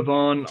want to move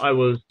on. I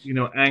was,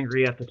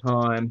 angry at the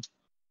time.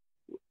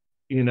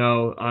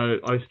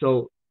 I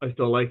still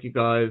like you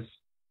guys.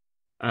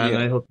 and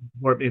I hope you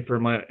support me for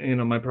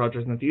my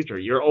projects in the future.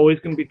 You're always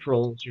going to be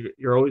trolls.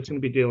 You're always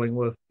going to be dealing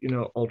with,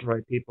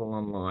 alt-right people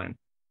online,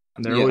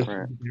 and they're Yeah. always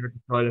going to be there to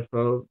try to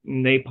throw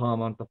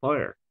napalm on the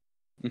fire.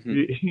 Mm-hmm.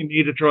 You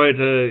need to try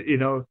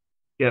to,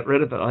 get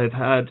rid of it. I've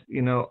had,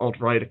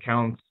 alt-right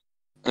accounts.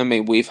 I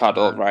mean, we've had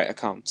alt-right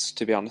accounts,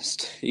 to be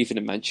honest, even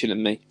in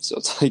mentioning me, so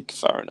it's like,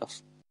 fair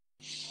enough.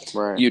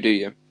 Right. You do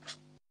you.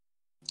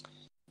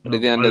 But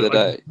at the end of the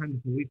day, I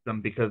tend to delete them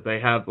because they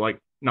have like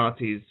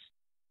Nazi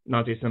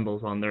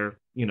symbols on their,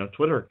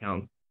 Twitter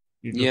accounts.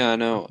 I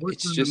know.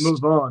 It's just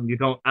move on. You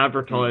don't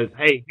advertise,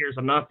 hey, here's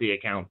a Nazi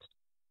account.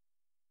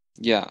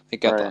 Yeah, I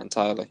get that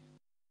entirely.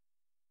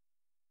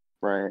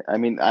 Right. I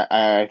mean,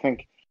 I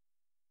think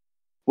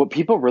what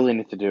people really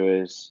need to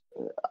do is,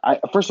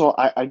 first of all,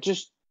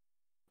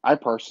 I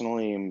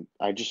personally,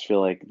 I just feel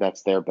like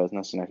that's their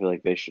business, and I feel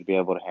like they should be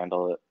able to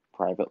handle it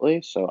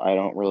privately. So I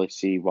don't really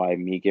see why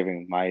me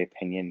giving my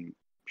opinion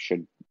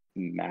should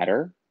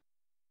matter.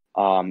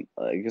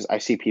 Because I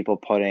see people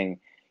putting,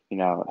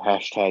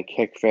 hashtag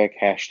kickfic,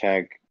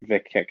 hashtag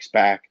Vic kicks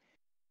back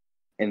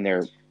in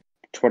their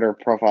Twitter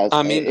profiles.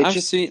 I mean,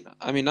 It's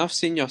I've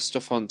seen your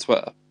stuff on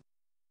Twitter.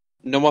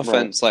 No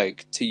offense,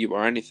 like, to you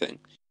or anything,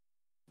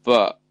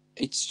 but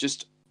it's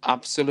just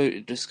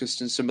absolutely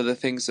disgusting some of the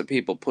things that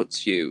people put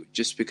to you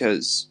just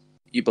because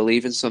you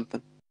believe in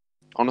something.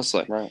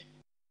 Honestly, right.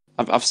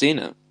 I've seen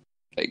it.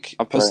 Like,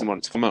 I personally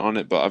wanted to comment on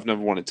it, but I've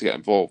never wanted to get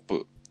involved.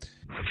 But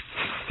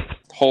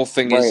the whole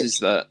thing is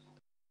that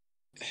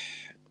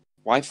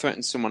why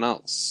threaten someone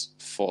else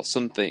for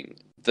something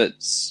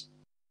that's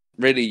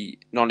really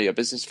none of your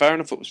business? Fair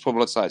enough, it was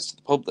publicized to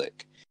the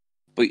public,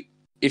 but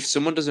if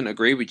someone doesn't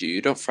agree with you,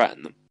 you don't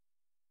threaten them.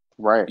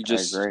 Right, I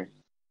agree.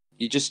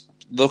 You just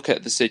look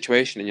at the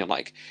situation and you're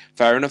like,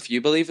 fair enough,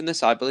 you believe in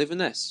this, I believe in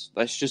this.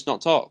 Let's just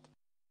not talk.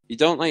 You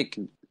don't like...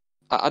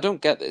 I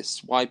don't get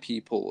this, why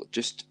people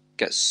just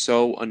get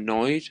so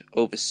annoyed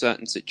over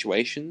certain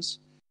situations.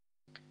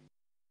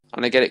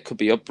 And I get it could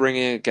be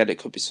upbringing, I get it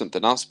could be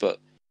something else, but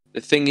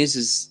the thing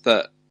is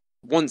that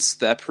once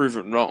they're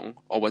proven wrong,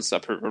 or once they're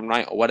proven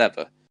right, or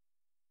whatever,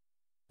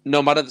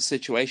 no matter the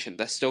situation,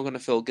 they're still going to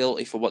feel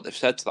guilty for what they've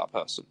said to that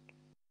person.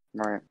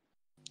 Right.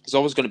 There's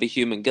always going to be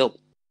human guilt.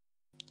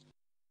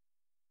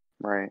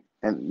 Right.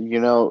 And,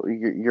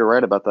 you're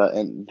right about that.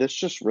 And this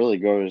just really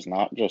goes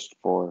not just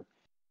for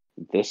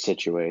this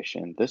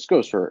situation. This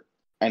goes for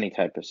any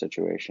type of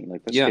situation.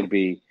 Like, this could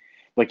be,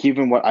 like,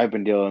 even what I've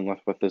been dealing with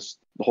this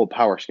the whole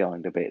power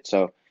scaling debate.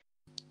 So,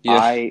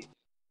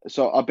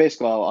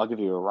 basically, I'll give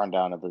you a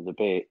rundown of the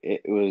debate.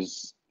 It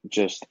was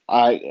just,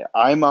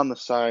 I'm on the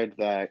side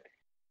that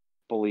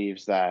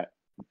believes that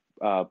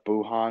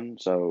Buhan,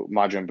 so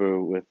Majin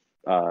Buu with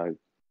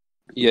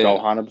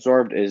Gohan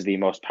absorbed, is the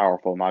most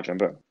powerful Majin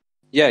Buu.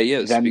 Yeah, he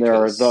is. Then there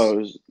are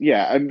those.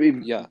 Yeah, I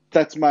mean,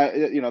 that's my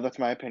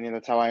opinion.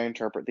 That's how I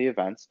interpret the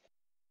events,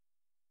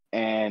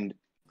 and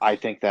I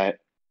think that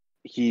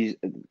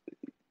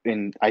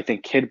I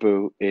think Kid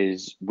Buu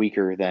is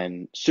weaker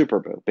than Super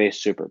Buu,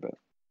 base Super Buu.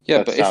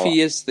 Yeah, but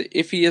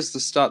if he is the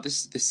start,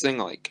 this thing,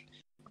 like,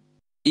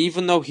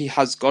 even though he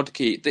has God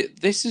Key,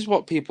 this is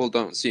what people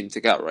don't seem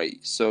to get right.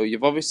 So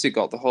you've obviously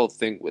got the whole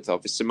thing with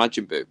obviously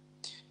Majin Buu,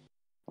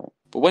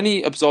 but when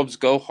he absorbs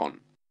Gohan,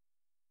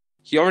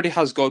 he already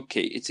has God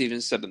Key. It's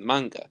even said in the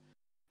manga,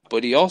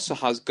 but he also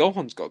has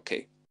Gohan's God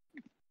Key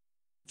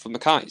from the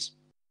Kais.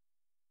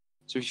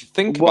 So if you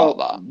think about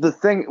that, the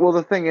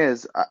thing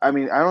is, I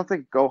mean, I don't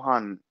think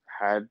Gohan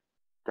had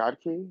God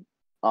Key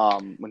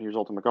when he was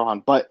Ultimate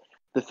Gohan, but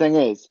the thing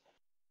is,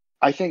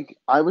 I think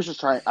I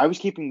was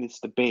keeping this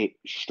debate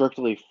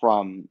strictly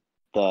from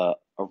the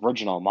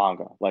original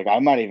manga. Like,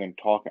 I'm not even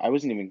talking. I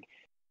wasn't even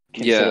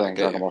considering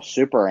Dragon Ball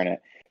Super in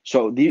it.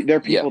 So there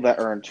are people that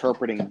are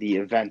interpreting the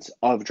events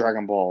of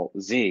Dragon Ball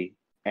Z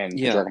and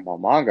the Dragon Ball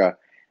manga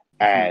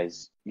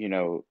as,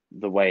 the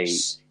way.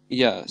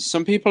 Yeah,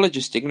 some people are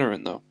just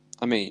ignorant, though.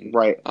 I mean,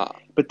 right.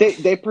 But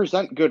they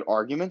present good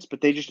arguments, but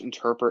they just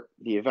interpret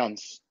the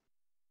events,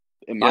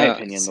 in my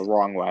opinion, the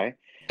wrong way.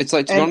 It's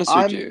like, to be honest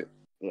with you,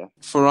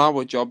 for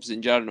our jobs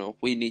in general,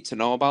 we need to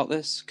know about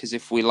this, because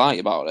if we lie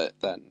about it,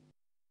 then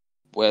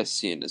we're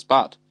seen as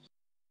bad.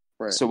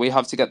 Right. So we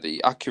have to get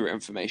the accurate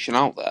information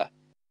out there.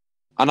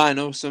 And I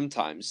know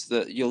sometimes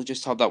that you'll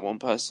just have that one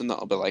person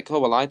that'll be like, oh,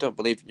 well, I don't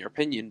believe in your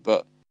opinion,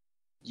 but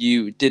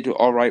you did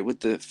all right with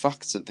the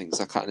facts and things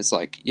like that. And it's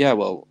like, yeah,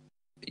 well,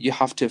 you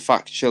have to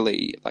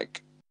factually,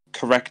 like,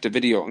 correct a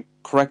video and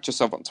correct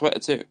yourself on Twitter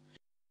too.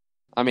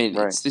 I mean,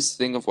 it's this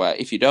thing of where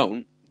if you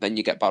don't, then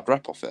you get bad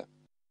rep off it.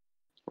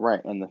 Right.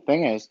 And the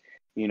thing is,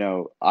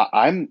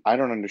 I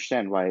don't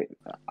understand why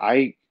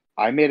I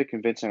made a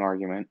convincing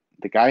argument.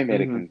 The guy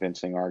made a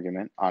convincing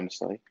argument,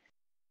 honestly.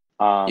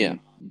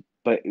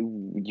 But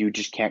you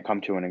just can't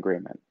come to an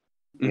agreement.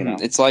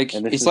 It's like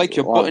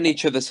you're putting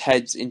each other's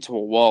heads into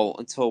a wall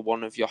until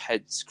one of your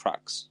heads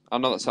cracks. I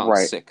know that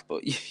sounds sick,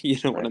 but you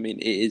know what I mean.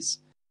 It is.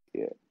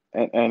 Yeah,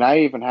 and I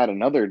even had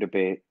another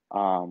debate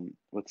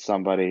with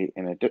somebody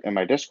in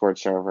my Discord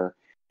server,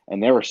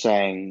 and they were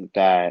saying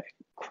that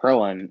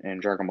Krillin in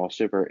Dragon Ball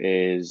Super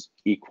is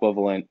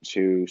equivalent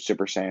to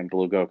Super Saiyan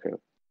Blue Goku.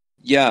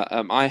 Yeah,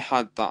 I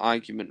had that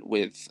argument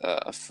with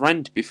a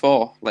friend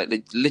before, like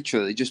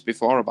literally just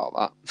before about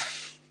that.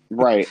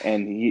 Right,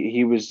 and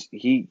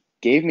he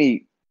gave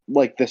me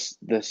like this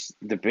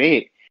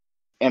debate,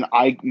 and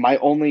my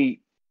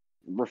only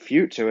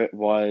refute to it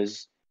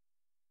was,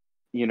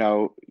 that's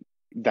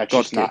God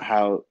just not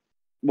how.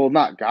 Well,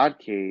 not God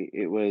Key.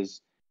 It was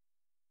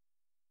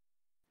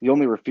the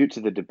only refute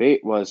to the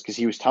debate was because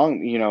he was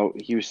telling,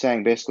 he was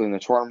saying basically in the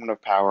Tournament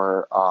of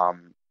Power,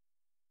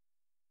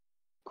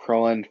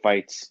 Krillin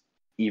fights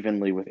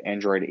evenly with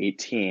Android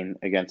 18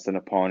 against an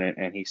opponent,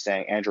 and he's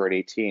saying Android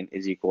 18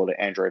 is equal to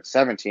Android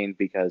 17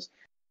 because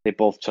they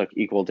both took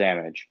equal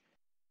damage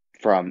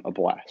from a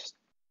blast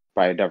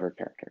by a Dever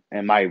character.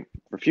 And my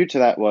refute to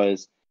that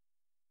was,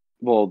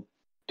 well,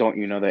 don't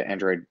you know that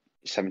Android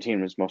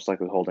 17 was most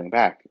likely holding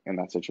back in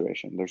that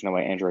situation? There's no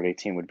way Android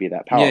 18 would be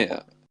that powerful.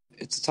 Yeah,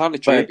 it's entirely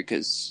true But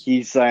because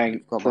he's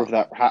saying prove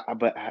that,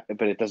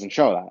 but it doesn't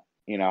show that.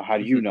 How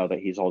do you know that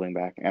he's holding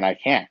back? And I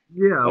can't.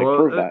 Yeah,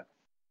 prove that.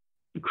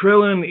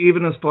 Krillin,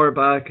 even as far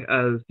back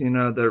as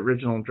the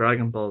original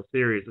Dragon Ball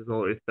series, has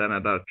always been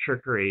about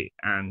trickery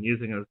and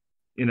using his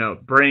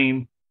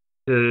brain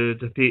to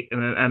defeat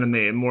an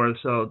enemy, more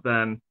so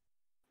than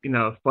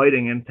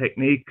fighting and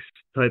techniques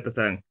type of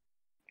thing.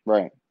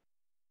 Right.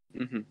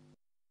 Mm-hmm.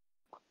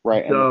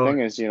 Right, and the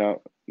thing is,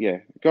 yeah.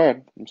 Go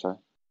ahead. I'm sorry.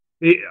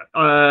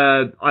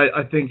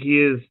 I think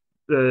he is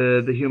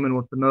the human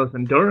with the most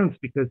endurance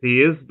because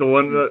he is the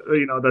one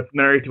that that's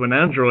married to an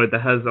android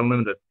that has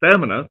unlimited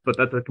stamina, but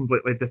that's a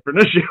completely different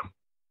issue.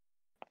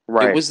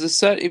 Right. It was the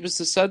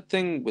sad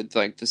thing with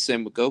like the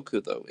same with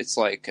Goku though. It's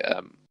like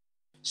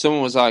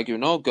someone was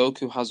arguing, oh,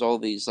 Goku has all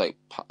these like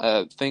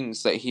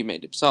things that he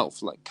made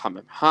himself, like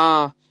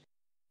Kamehameha,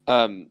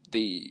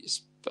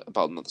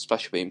 about not the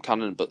special beam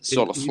cannon, but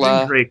solar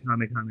flare. Great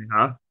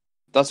Kamehameha.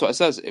 That's what it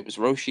says. It was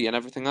Roshi and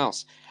everything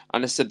else.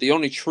 And I said the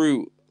only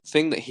true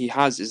thing that he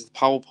has is the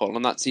power pole,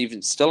 and that's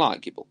even still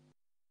arguable.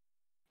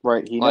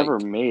 Right. He never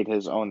made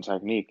his own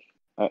technique,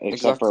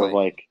 except for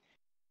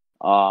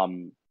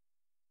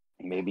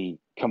maybe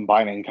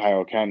combining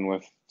Kaioken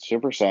with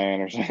Super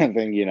Saiyan or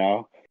something,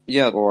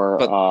 Yeah, or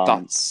but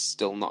that's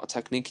still not a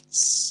technique.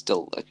 It's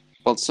still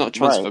it's not a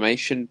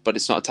transformation, but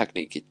it's not a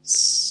technique.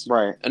 It's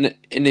an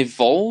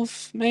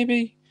evolve,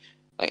 maybe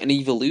like an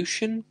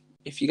evolution,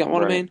 if you get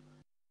what I mean.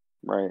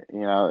 Right.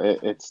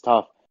 It's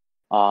tough.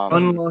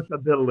 Unlock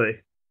ability,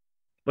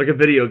 like a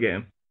video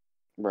game.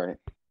 Right.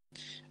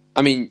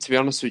 I mean, to be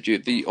honest with you,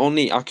 the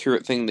only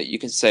accurate thing that you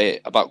can say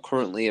about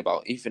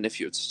even if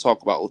you were to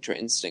talk about Ultra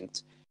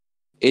Instinct,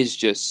 is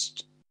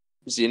just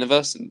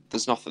Xenoverse, and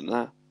there's nothing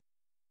there.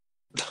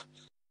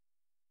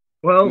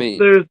 Well,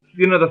 there's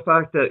the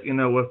fact that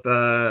with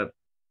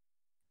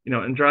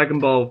in Dragon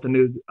Ball, the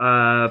new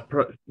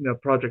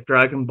Project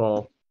Dragon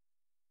Ball,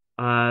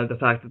 the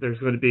fact that there's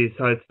going to be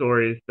side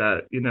stories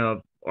that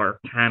are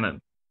canon.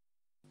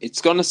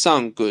 It's gonna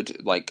sound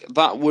good. Like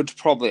that would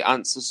probably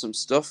answer some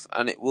stuff,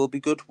 and it will be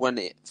good when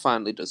it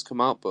finally does come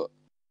out. But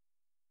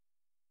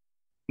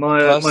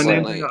my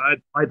main thing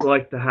I'd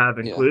like to have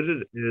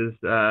included is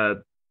I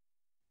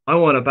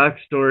want a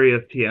backstory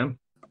of TM.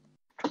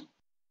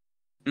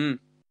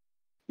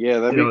 Yeah,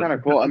 that'd be kind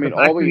of cool. I mean,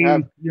 all we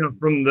have,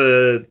 from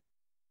the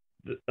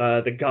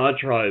God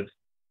tribes.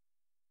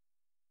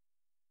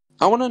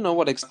 I want to know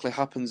what exactly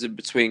happens in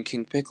between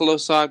King Piccolo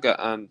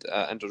Saga and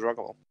Ender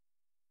Dragon Ball.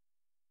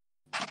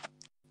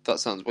 That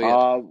sounds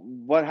weird.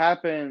 What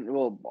happened?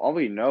 Well, all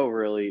we know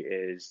really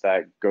is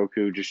that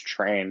Goku just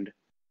trained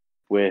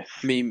with.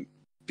 I mean,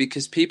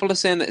 because people are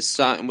saying that it's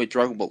starting with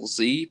Dragon Ball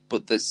Z,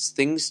 but there's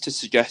things to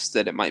suggest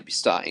that it might be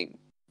starting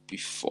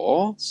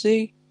before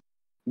Z.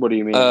 What do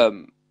you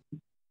mean?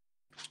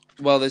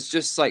 Well, there's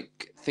just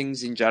like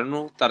things in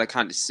general that I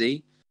kind of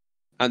see,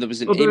 and there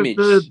was an image.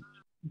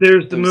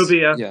 There's the movie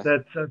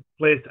that takes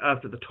place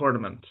after the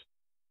tournament.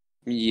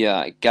 Yeah,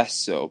 I guess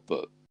so,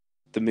 but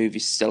the movie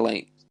still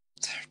ain't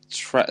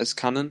as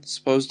canon,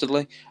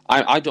 supposedly.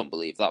 I don't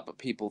believe that, but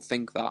people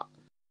think that.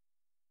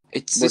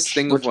 It's this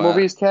thing which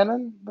movie is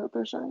canon that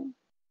they're saying?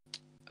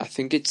 I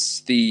think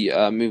it's the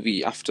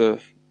movie after,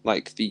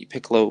 like, the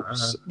Piccolo,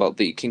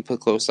 the King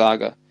Piccolo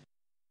saga.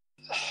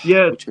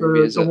 Yeah, it's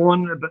the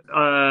one.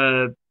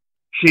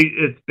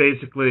 It's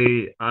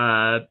basically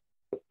the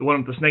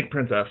one with the Snake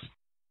Princess.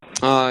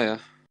 Oh yeah.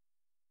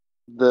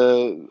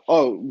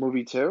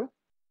 Movie 2?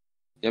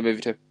 Yeah,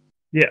 movie 2.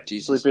 Yeah.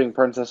 Jesus. Sleeping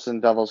Princess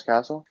in Devil's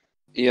Castle?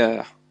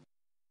 Yeah.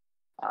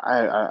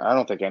 I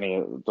don't think any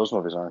of those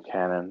movies are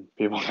canon.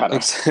 People gotta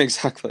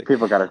exactly.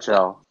 People gotta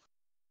chill.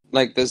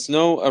 Like, there's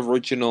no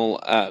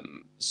original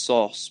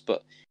source,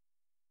 but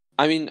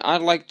I mean,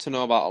 I'd like to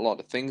know about a lot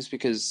of things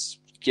because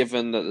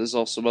given that there's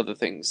also other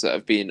things that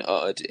have been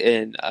uttered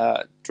in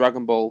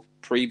Dragon Ball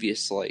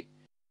previously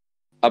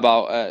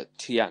about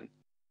Tien.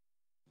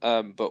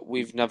 But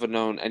we've never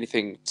known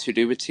anything to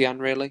do with Tien,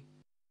 really.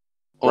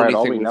 Right,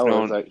 all we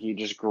know is that he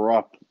just grew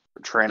up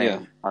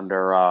training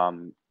under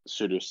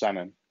Sudo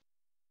Senin.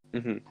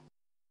 Mm-hmm.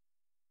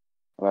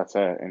 That's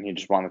it. And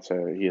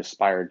he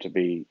aspired to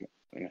be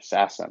an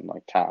assassin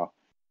like Tao.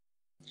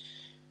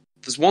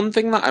 There's one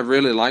thing that I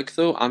really like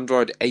though.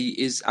 Android 8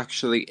 is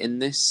actually in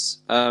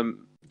this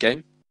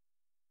game.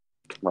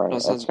 Right.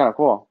 That That's kind of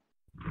cool.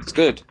 It's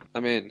good. I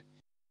mean,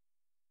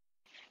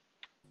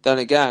 then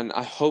again,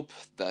 I hope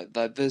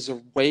that there's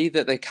a way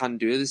that they can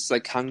do this. They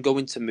can go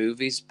into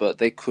movies, but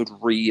they could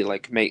they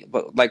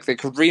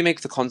could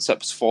remake the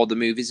concepts for the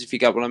movies, if you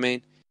get what I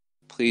mean.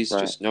 Please,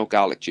 Right. just no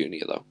Garlic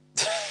Jr. though.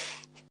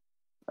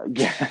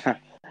 Yeah.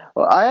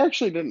 Well, I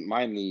actually didn't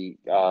mind the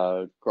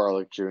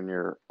Garlic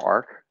Jr.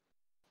 arc.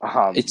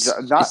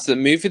 It's the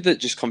movie that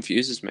just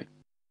confuses me.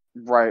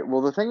 Right.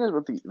 Well, the thing is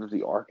with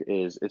the arc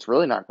is it's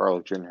really not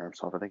Garlic Jr.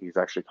 himself. I think he's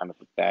actually kind of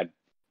a bad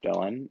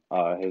villain.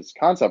 His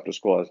concept is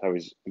cool as how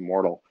he's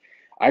immortal.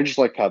 I just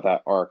liked how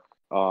that arc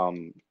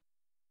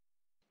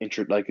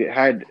it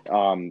had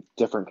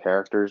different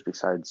characters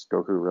besides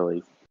Goku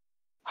really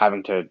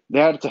they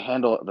had to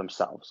handle it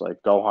themselves.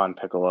 Like Gohan,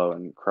 Piccolo,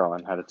 and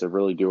Krillin had to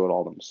really do it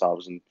all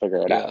themselves and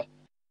figure it out.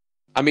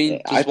 I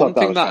mean, I there's thought one that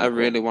thing was that I kinda cool.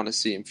 really want to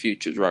see in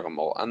future Dragon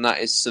Ball, and that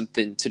is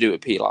something to do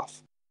with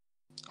Pilaf.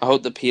 I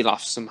hope that Pilaf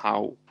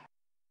somehow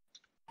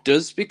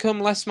does become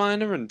less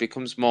minor and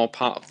becomes more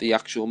part of the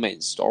actual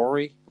main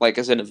story, like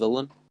as in a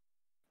villain.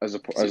 As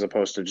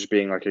opposed to just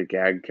being like a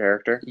gag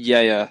character.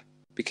 Yeah.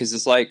 Because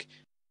it's like,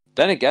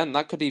 then again,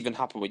 that could even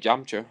happen with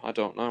Yamcha. I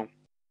don't know.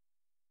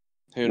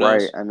 Who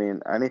knows? Right. I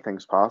mean,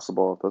 anything's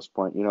possible at this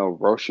point. You know,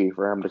 Roshi,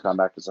 for him to come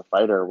back as a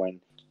fighter when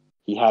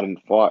he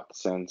hadn't fought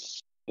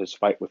since his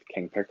fight with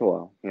King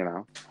Piccolo, you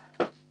know?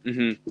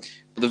 Mm-hmm.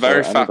 The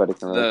very fact anybody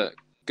can that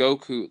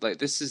Goku, like,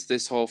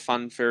 this whole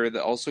fan theory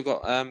that also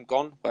got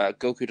gone, where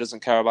Goku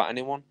doesn't care about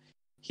anyone.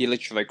 He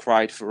literally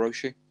cried for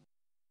Roshi.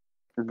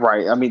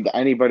 Right. I mean,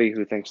 anybody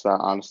who thinks that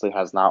honestly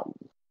has not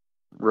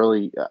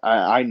really.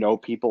 I know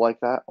people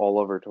like that all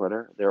over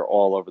Twitter. They're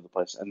all over the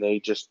place, and they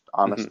just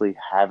honestly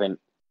haven't.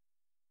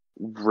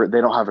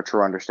 They don't have a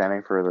true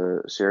understanding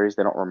for the series.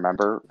 They don't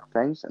remember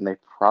things, and they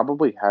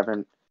probably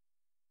haven't.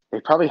 They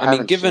probably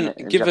haven't seen it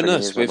in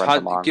Japanese or read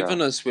the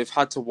manga. We've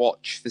had to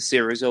watch the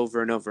series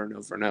over and over and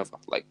over and over.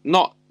 Like,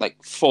 not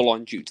like full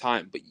on due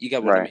time, but you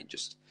get what I mean.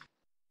 Just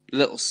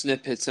little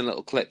snippets and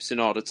little clips in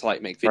order to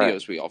like make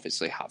videos. Right. We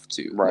obviously have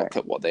to look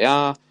at what they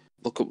are,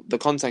 look at the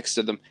context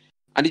of them.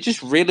 And it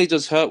just really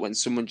does hurt when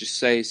someone just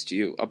says to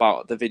you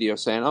about the video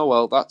saying, oh,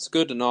 well, that's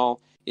good and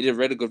all. You did a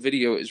really good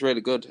video. It was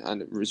really good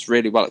and it was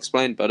really well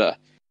explained. But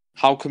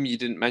how come you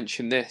didn't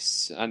mention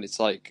this? And it's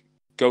like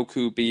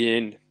Goku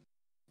being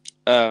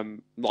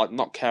like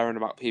not caring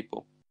about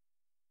people.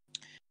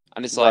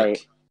 And it's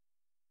like,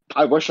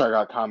 I wish I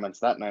got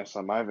comments that nice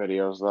on my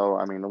videos, though.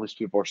 I mean, at least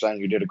people are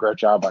saying you did a great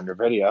job on your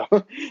video.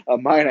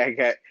 On mine, I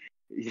get,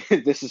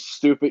 this is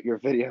stupid. Your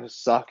video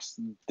sucks.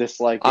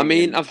 Dislike. I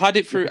mean, I've had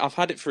it through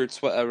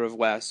Twitter of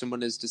where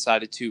someone has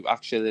decided to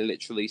actually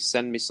literally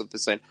send me something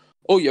saying,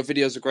 "Oh, your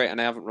videos are great," and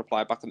I haven't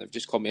replied back, and they've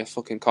just called me a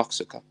fucking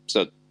cocksucker.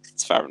 So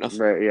it's fair enough.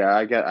 Right? Yeah,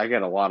 I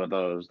get a lot of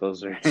those.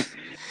 Those are.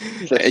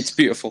 It's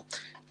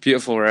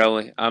beautiful,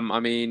 really. I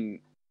mean,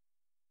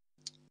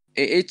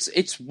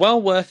 it's well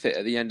worth it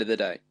at the end of the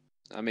day.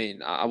 I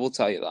mean, I will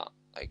tell you that.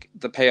 Like,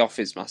 the payoff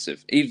is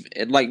massive.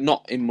 Even, like,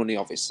 not in money,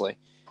 obviously,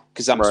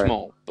 because I'm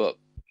small, but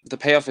the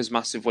payoff is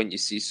massive when you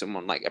see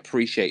someone, like,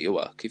 appreciate your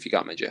work, if you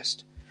got my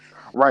gist.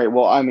 Right.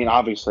 Well, I mean,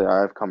 obviously,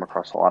 I've come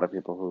across a lot of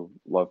people who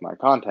love my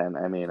content.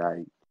 I mean,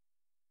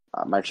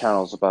 my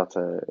channel's about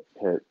to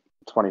hit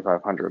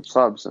 2,500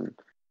 subs, and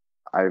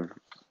I've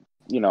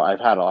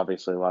had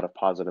obviously a lot of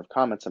positive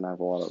comments, and I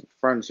have a lot of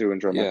friends who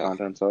enjoy my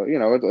content, so,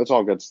 it's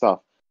all good stuff.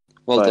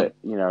 But,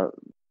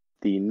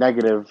 the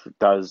negative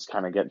does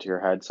kind of get to your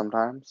head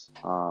sometimes.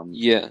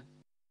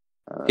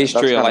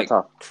 History like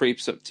tough.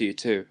 Creeps up to you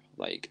too.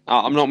 Like,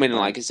 I'm not meaning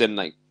like as in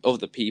like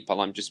other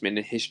people. I'm just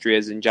meaning history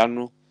as in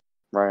general.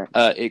 Right.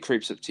 It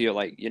creeps up to you,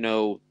 like,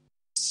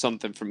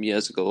 something from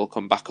years ago will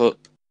come back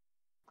up.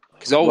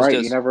 Because always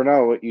does. You never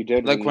know what you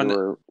did like when you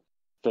were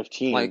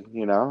 15,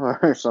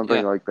 or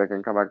something like that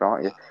can come back to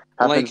haunt you.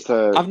 Happens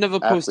to I've never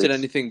posted athletes.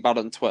 Anything bad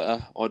on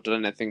Twitter or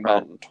done anything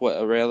bad on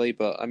Twitter really,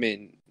 but I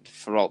mean,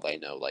 for all they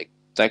know, like,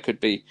 there could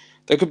be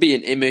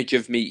an image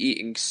of me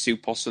eating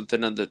soup or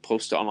something, and they'd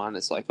post it online.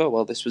 It's like, oh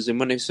well, this was in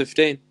when I was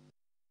 15.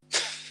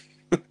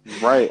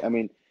 Right. I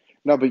mean,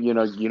 no, but you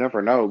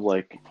never know,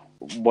 like,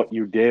 what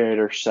you did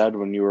or said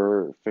when you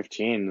were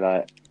 15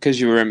 that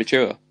because you were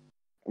immature,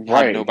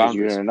 right? No because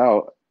you didn't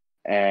know,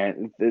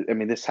 and I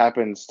mean, this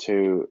happens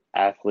to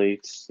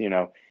athletes.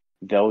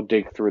 They'll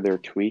dig through their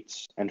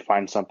tweets and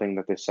find something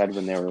that they said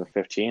when they were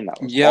 15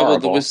 that was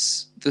horrible. Well,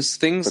 there's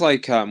things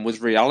like with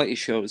reality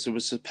shows. There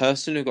was a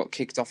person who got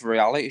kicked off a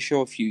reality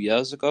show a few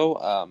years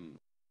ago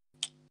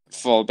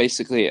for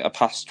basically a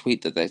past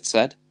tweet that they'd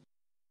said.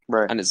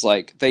 Right. And it's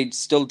like, they'd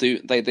still do.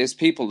 There's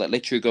people that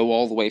literally go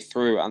all the way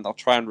through and they'll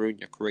try and ruin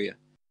your career.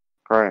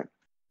 Right.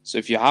 So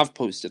if you have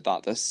posted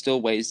that, there's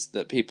still ways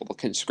that people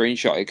can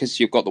screenshot it because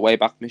you've got the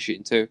Wayback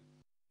Machine too.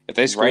 If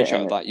they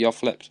screenshot that, you're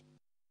flipped.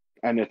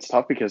 And it's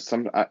tough because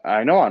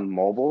I know on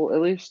mobile, at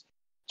least,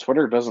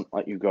 Twitter doesn't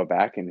let you go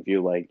back and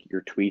view like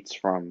your tweets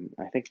from,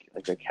 I think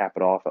like they cap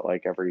it off at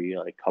like every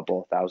like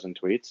couple of thousand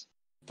tweets.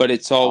 But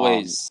it's Um,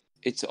 always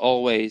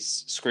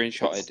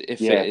screenshotted if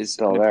yeah, it it's is an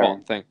still there.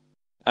 important thing,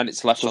 and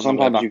it's left So on the way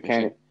sometimes you back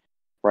machine. can't,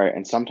 right,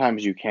 and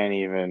sometimes you can't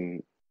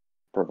even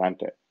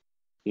prevent it,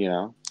 you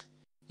know?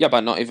 Yeah, by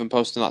not even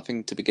posting that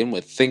thing to begin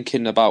with,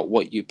 thinking about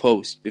what you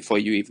post before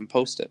you even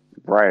post it.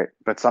 Right.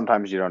 But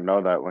sometimes you don't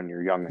know that when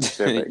you're young and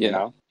stupid, you Yeah.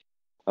 know?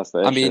 That's the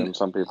I issue mean, in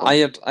some people. I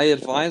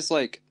advise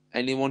like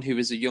anyone who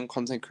is a young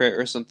content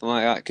creator or something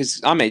like that, because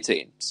I'm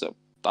 18, so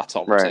that's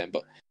all I'm Right. saying.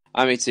 But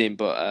I'm 18,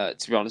 but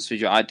to be honest with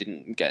you, I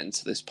didn't get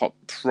into this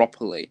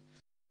properly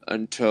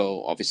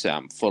until obviously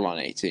I'm full on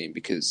 18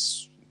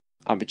 because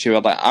I'm mature.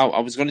 Like I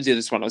was going to do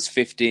this when I was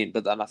 15,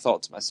 but then I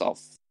thought to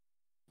myself,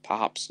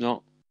 perhaps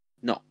not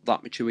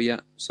that mature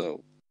yet.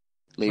 So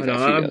leave I it know a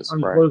few I'm years.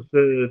 I'm Right. close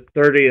to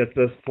 30 at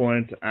this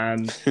point,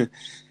 and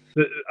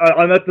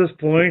I'm at this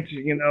point.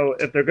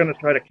 If they're gonna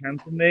try to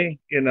cancel me,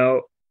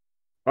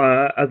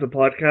 as a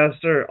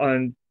podcaster,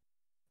 I'm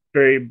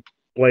very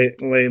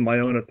blatantly my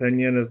own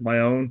opinion is my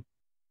own,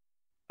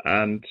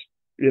 and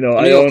And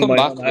I you'll own come my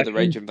back own with a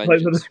rage actions. and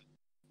vengeance.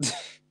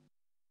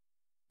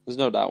 There's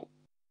no doubt.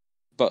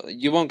 But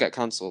you won't get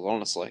cancelled,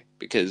 honestly,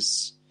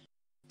 because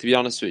to be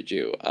honest with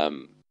you,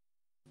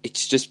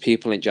 it's just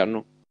people in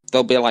general.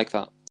 They'll be like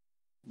that.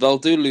 They'll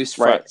do loose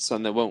Right. threats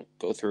and they won't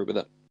go through with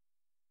it.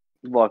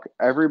 Look,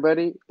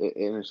 everybody,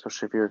 and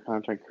especially if you're a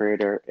content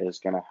creator, is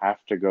going to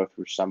have to go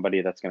through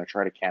somebody that's going to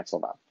try to cancel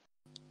them.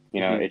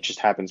 Mhm. It just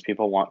happens.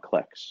 People want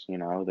clicks.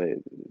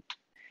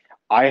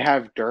 I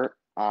have dirt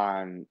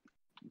on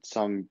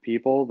some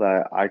people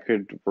that I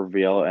could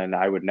reveal, and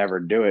I would never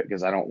do it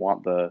because I don't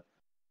want the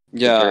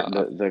Yeah,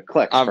 dirt, the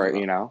clicks, I've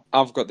right?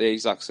 I've got the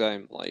exact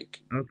same. Like,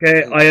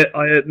 Okay,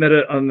 I admit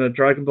it. I'm a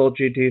Dragon Ball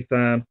GT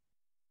fan.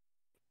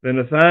 Been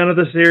a fan of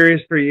the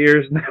series for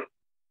years now.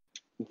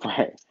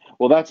 Right.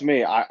 Well, that's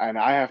me.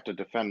 I have to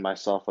defend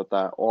myself with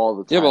that all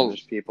the yeah, time. well,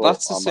 There's people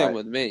that's the on same my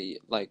with me.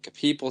 Like,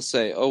 people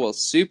say, "Oh, well,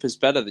 Super's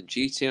better than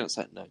GT," and it's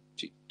like, no,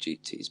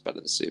 GT's better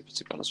than Super.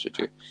 To be honest with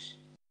you,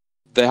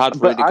 they had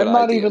But really good I'm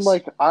not even ideas.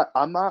 like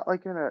I'm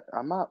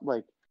not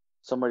like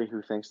somebody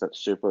who thinks that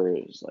Super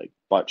is like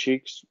butt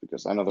cheeks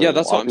because I know Yeah, there's a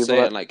that's lot what of I'm people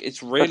saying. Like, it's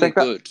that really think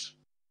that. good.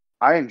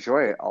 I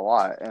enjoy it a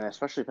lot, and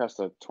especially past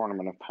the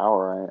Tournament of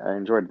Power, I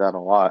enjoyed that a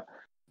lot.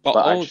 But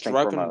But I just think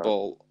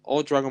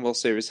All Dragon Ball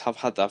series have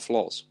had their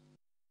flaws.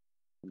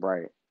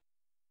 right,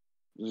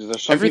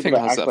 there's some people Everything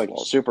that has act their like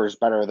flaws. Super is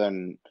better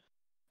than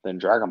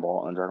Dragon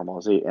Ball and Dragon Ball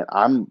Z, and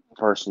I'm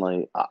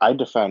personally I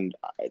defend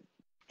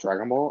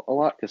Dragon Ball a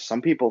lot because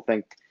some people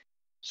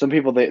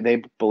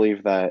they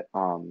believe that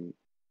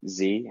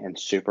Z and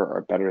Super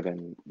are better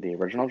than the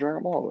original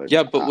Dragon Ball, which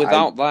Yeah, but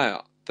without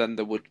that, then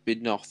there would be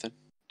nothing.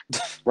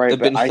 right, There'd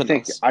be but nothing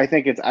else. I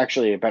think it's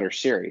actually a better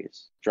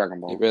series, Dragon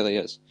It Ball, really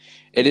is.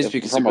 It is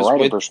because it from a was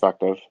writing with,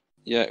 perspective.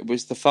 yeah, it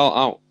was the felt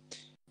out.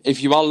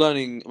 If you are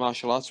learning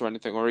martial arts or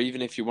anything, or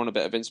even if you want a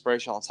bit of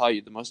inspiration, I'll tell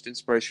you the most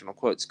inspirational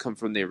quotes come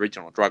from the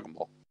original Dragon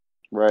Ball.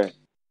 Right.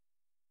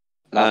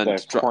 Not the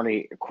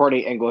And corny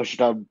English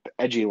dub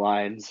edgy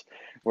lines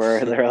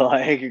where they're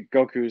like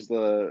Goku's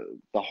the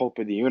hope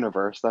of the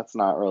universe. That's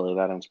not really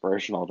that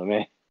inspirational to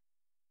me.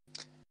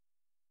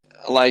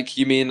 like,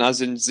 you mean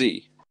as in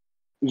Z?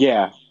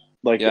 Yeah,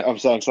 like Yeah. I'm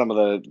saying, some of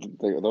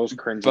those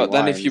cringy But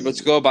then if you lines. were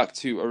to go back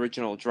to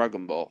original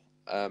Dragon Ball,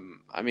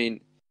 I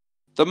mean,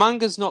 the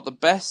manga's not the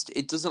best.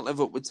 It doesn't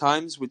live up with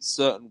times with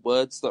certain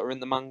words that are in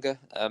the manga.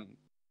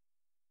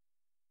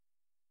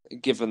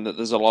 Given that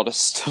there's a lot of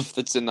stuff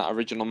that's in that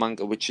original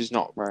manga which is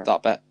not Right,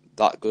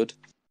 that good.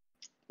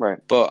 right,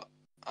 But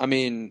I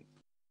mean,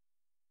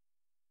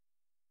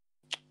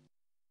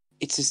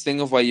 it's this thing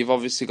of where you've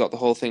obviously got the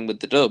whole thing with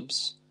the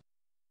dubs,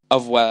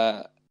 of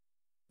where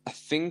I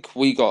think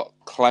we got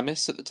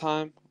Clemis at the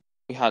time.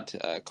 We had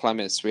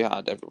Clemis, we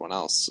had everyone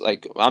else.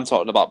 Like, I'm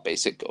talking about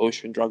basic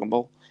Ocean Dragon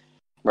Ball.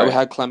 We right.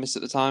 had Clemis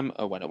at the time,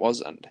 when it was,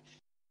 and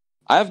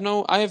I have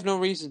no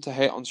reason to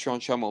hate on Sean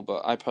Schemmel,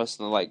 but I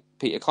personally like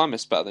Peter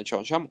Clemis better than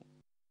Sean Schemmel.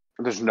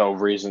 There's no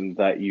reason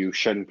that you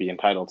shouldn't be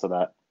entitled to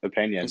that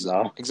opinion,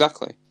 though.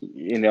 Exactly.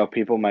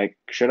 People might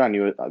shit on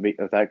you with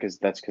that because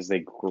that's because they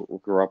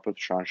grew up with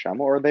Sean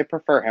Schammel or they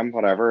prefer him,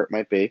 whatever it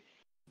might be.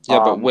 Yeah,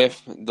 but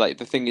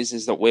the thing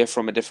is that we're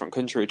from a different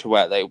country to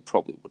where they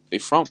probably would be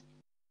from.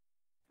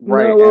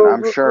 Right, No, and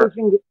I'm well, sure.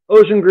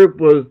 Ocean Group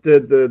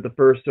did the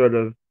first sort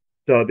of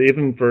dub,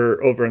 even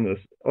for over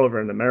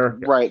in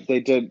America. Right, they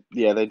did.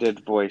 Yeah, they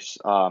did voice.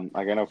 Like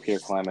I know Peter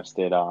Calamus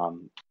did.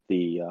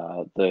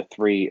 The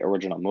three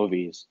original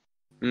movies,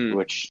 Mm.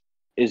 which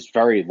is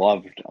very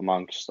loved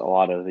amongst a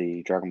lot of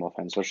the Dragon Ball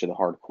fans, especially the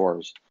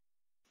hardcores.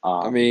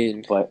 I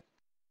mean, But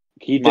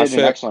he my did an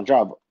favorite. excellent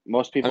job.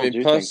 Most I people mean,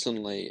 do think.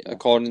 personally, Yeah.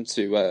 according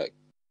to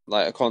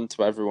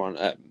everyone,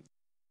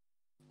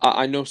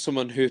 I know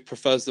someone who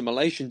prefers the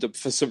Malaysian dub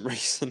for some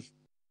reason.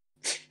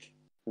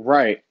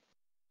 Right,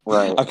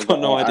 right. I've got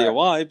no idea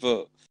why,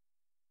 but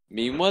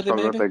meme-worthy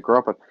Something that maybe. they grew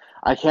up with.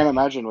 I can't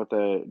imagine what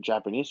the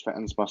Japanese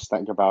fans must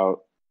think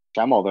about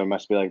Schammel. They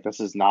must be like, this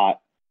is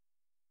not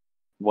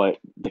what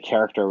the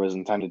character was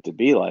intended to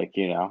be like.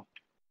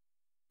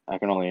 I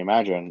can only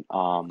imagine.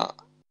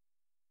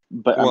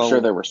 But I'm sure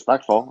Well, they're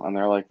respectful, and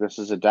they're like, this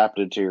is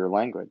adapted to your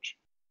language,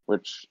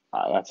 which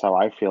that's how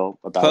I feel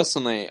about.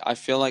 personally, I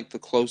feel like the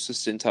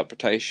closest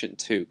interpretation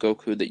to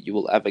Goku that you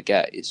will ever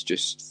get is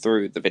just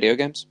through the video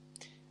games.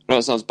 I know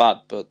it sounds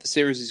bad, but the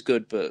series is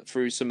good, but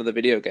through some of the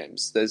video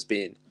games, there's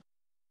been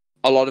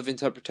a lot of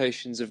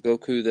interpretations of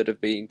Goku that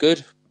have been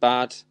good,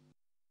 bad,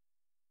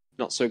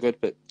 not so good,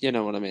 but you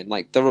know what I mean.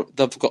 Like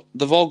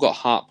they've all got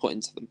heart put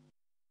into them.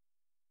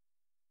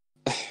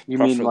 You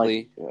mean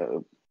Preferably,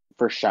 like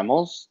for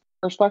Shemel's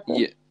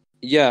perspective?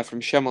 yeah,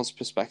 from Shemel's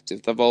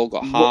perspective, they've all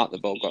got heart.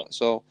 They've all got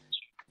so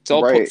it's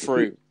all Right. put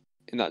through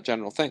in that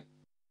general thing.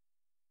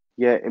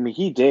 Yeah, I mean,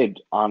 he did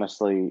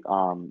honestly.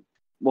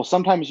 Well,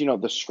 sometimes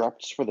the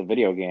scripts for the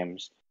video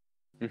games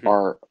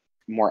are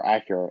more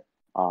accurate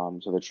to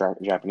the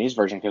Japanese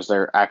version because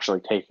they're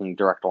actually taking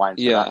direct lines.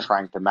 They're not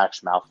trying to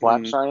match mouth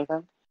flaps or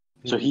anything.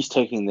 So he's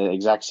taking the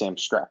exact same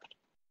script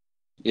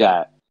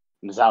that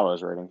Zawa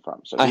is reading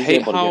from. So he's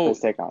able to get his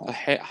take on it. I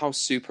hate how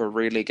Super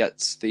really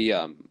gets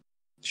the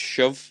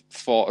shove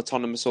for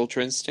autonomous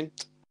Ultra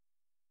Instinct.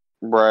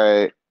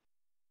 Right.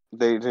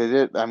 They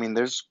did. I mean,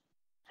 there's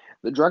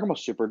the Dragon Ball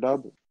Super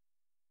dub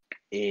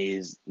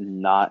is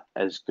not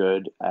as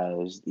good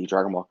as the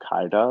Dragon Ball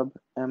Kai dub,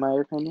 in my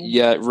opinion.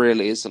 Yeah, it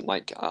really isn't.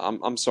 Like,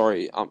 I'm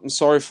sorry. I'm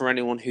sorry for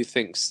anyone who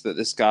thinks that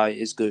this guy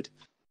is good,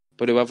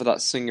 but whoever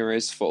that singer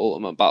is for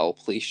Ultimate Battle,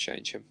 please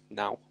change him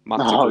now.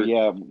 Oh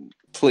yeah,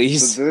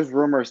 please. So there's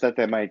rumors that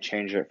they might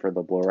change it for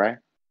the Blu-ray.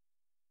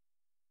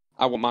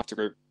 I want Master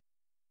Group.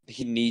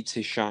 He needs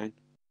his shine.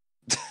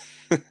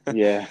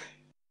 Yeah.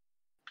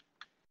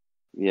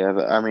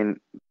 I mean,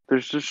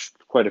 there's just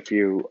quite a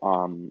few.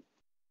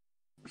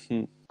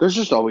 There's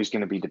just always going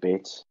to be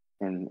debates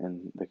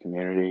in the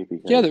community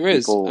because there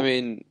is. I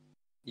mean,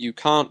 you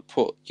can't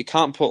put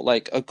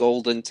like a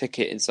golden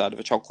ticket inside of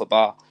a chocolate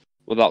bar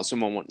without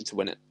someone wanting to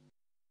win it.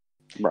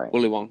 Right.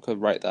 Willy Wonka,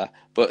 right there.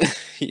 But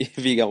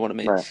if you get what I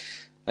mean, right.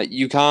 Like,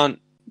 you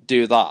can't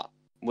do that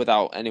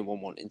without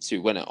anyone wanting to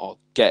win it or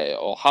get it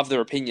or have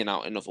their opinion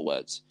out. In other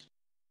words,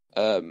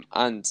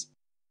 and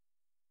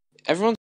everyone.